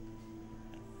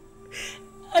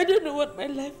 I don't know what my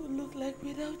life would look like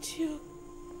without you.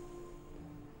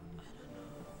 I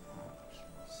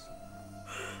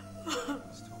don't know.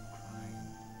 Stop crying.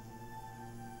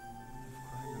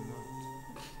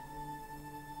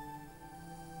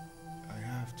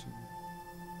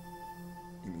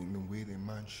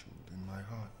 shield in my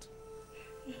heart.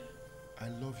 I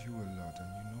love you a lot, and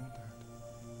you know that.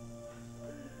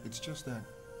 It's just that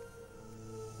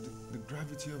the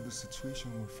gravity of the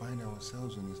situation we find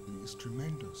ourselves in is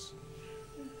tremendous.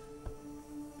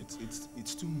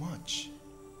 It's too much.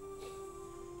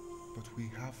 But we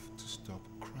have to stop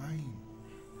crying.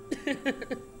 It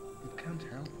can't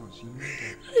help us, you know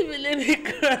that. Let me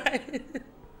cry.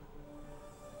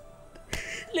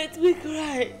 Let me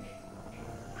cry.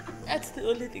 That's the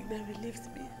only thing that relieves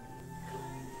me.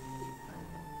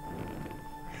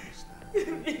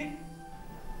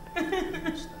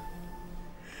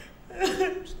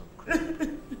 Stop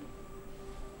crying.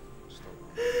 Stop.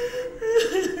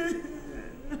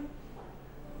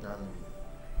 Darling,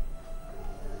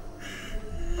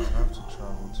 I'll have to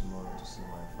travel tomorrow to see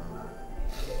my family.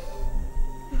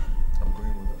 I'm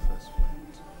going with the first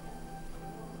flight.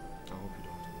 I hope you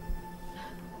don't mind.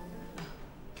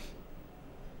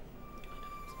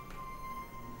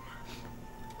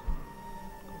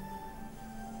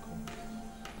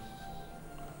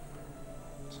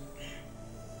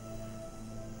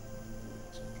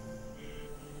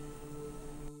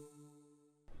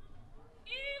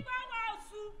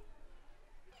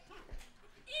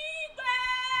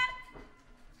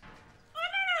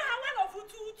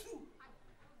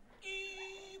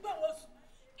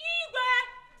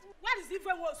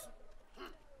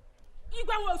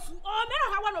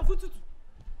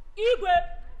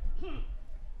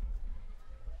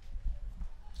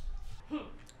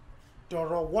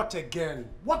 Doro, what again?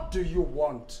 What do you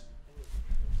want?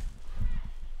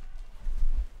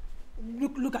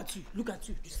 Look at you. Look at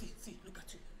you. You see, look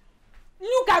at you.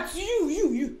 Look at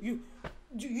you.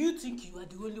 Do you think you are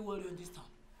the only warrior in this town?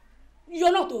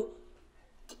 You're not, oh.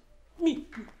 Me,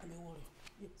 I'm a warrior.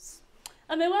 Yes.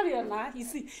 I'm a warrior now, you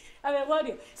see. I'm a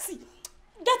warrior. See,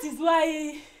 that is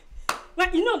why, well,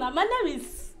 you know, now, my name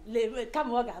is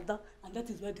Kamwagada, and that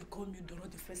is why they call me Doro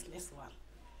the Faceless One.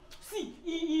 See,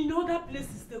 in other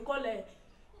places, they call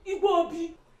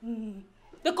Igbobi.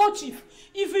 They call Chief.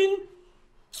 Even,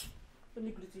 let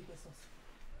me greet you, Jesus.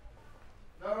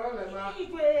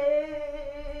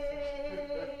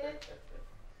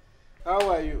 How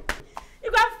are you?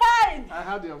 Igwe, I'm fine. I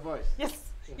heard your voice.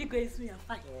 Yes, Igwe is me. I'm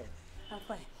fine. I'm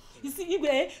fine. You see,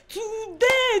 Igwe,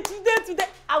 today,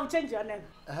 I will change your name.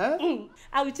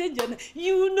 I will change your name.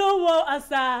 You know what, as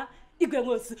Igwe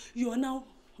was, you are now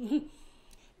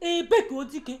a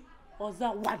Bekodike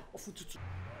Oza one of Ututu.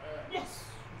 Yes.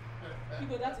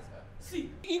 Igwe, that is. See,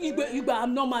 Igwe,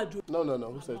 I'm not mad. No.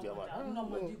 Who says you're mad? I'm not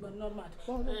mad, Igwe, I'm not mad.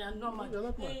 I'm not mad. You're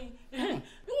not mad.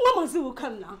 Mama will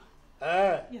come now.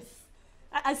 Yes.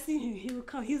 I see him. He will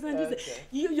come. He's on this.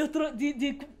 Your throat,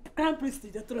 the crown priest,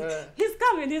 your throat. He's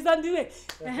coming. He's on the way.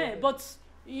 But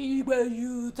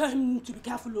you tell him to be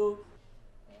careful. Oh.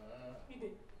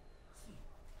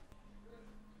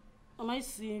 Am I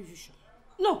seeing vision?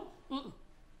 No.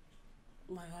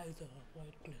 My eyes are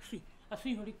quite clear. See, I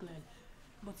see very clearly.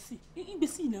 But see,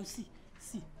 now. See.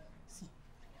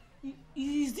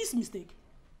 Is this mistake?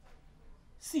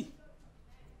 See.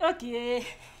 Okay.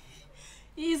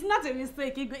 It's not a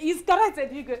mistake, Igwe. It's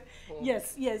corrected, Igwe.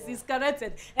 Yes, it's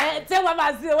corrected. Tell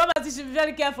Mama she should be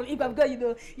very careful. Igwe, I'm going, you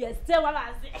know. Yes, tell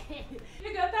Mama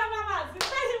Igwe, tell Mama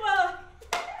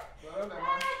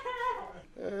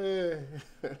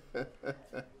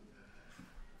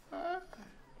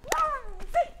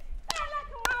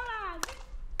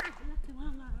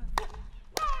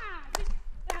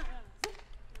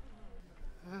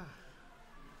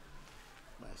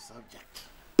My subject.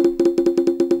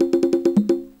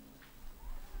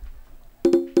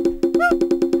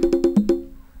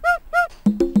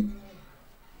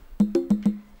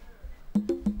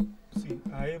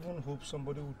 I even hope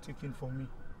somebody will take in for me.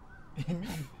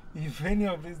 If any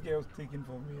of these girls take in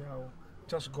for me, I'll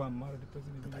just go and marry the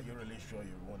person. But are you really sure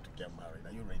you want to get married?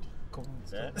 Are you ready? Come on.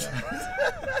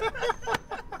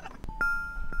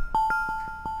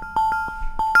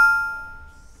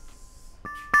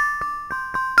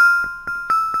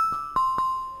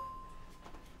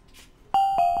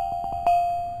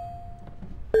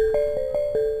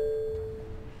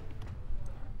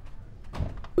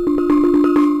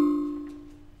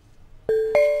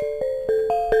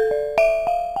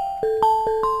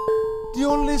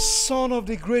 Son of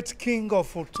the great king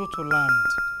of Ututu land,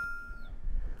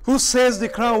 who says the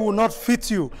crown will not fit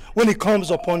you when it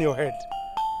comes upon your head.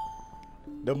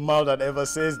 The mouth that ever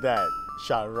says that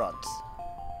shall rot.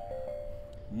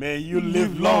 May you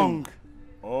live long,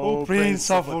 O Prince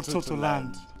of Ututu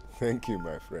land. Thank you,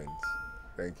 my friends.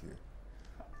 Thank you.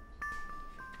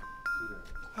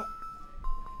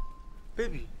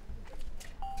 Baby,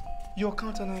 your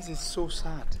countenance is so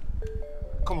sad.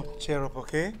 Come on, cheer up,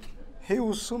 okay? He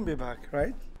will soon be back,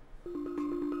 right?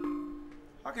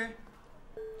 Okay.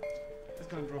 Let's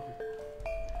go and drop it.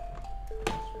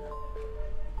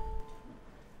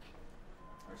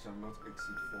 I shall not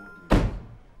exceed 4 days,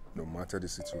 no matter the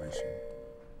situation.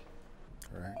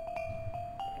 Alright?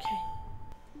 Okay.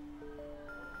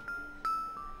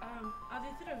 Are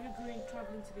the three of you going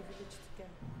traveling to the village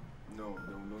together? No,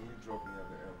 they will only drop me at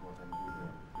the airport and go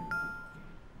there.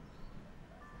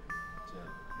 Yeah.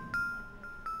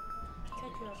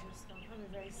 Take care of yourself. Have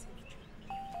a very safe trip.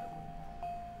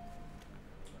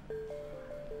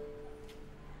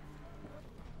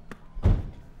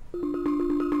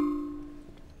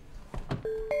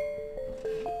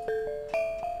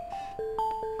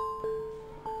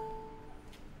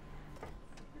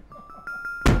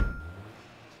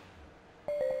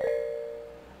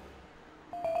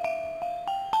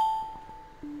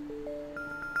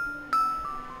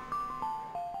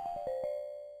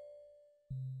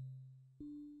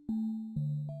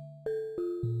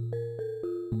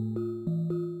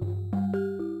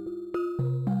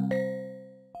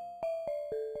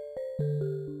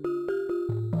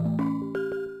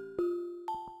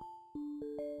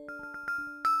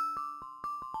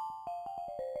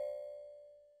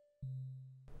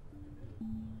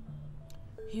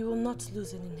 He will not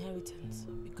lose an inheritance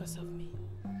because of me.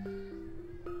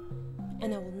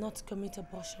 And I will not commit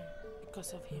abortion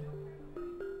because of him.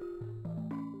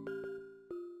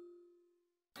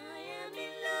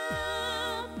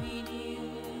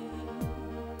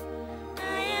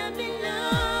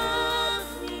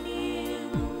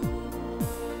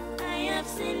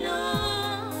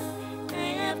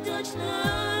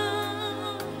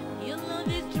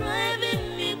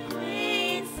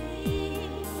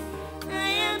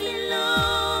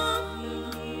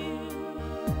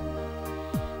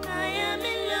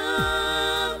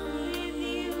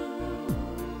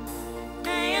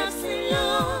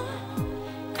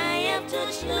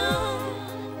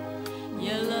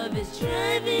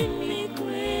 Driving me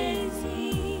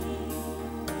crazy.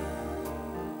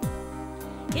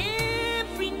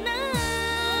 Every night,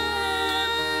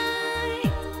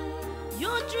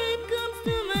 your dream comes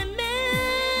to my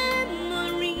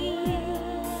memory,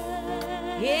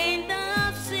 and I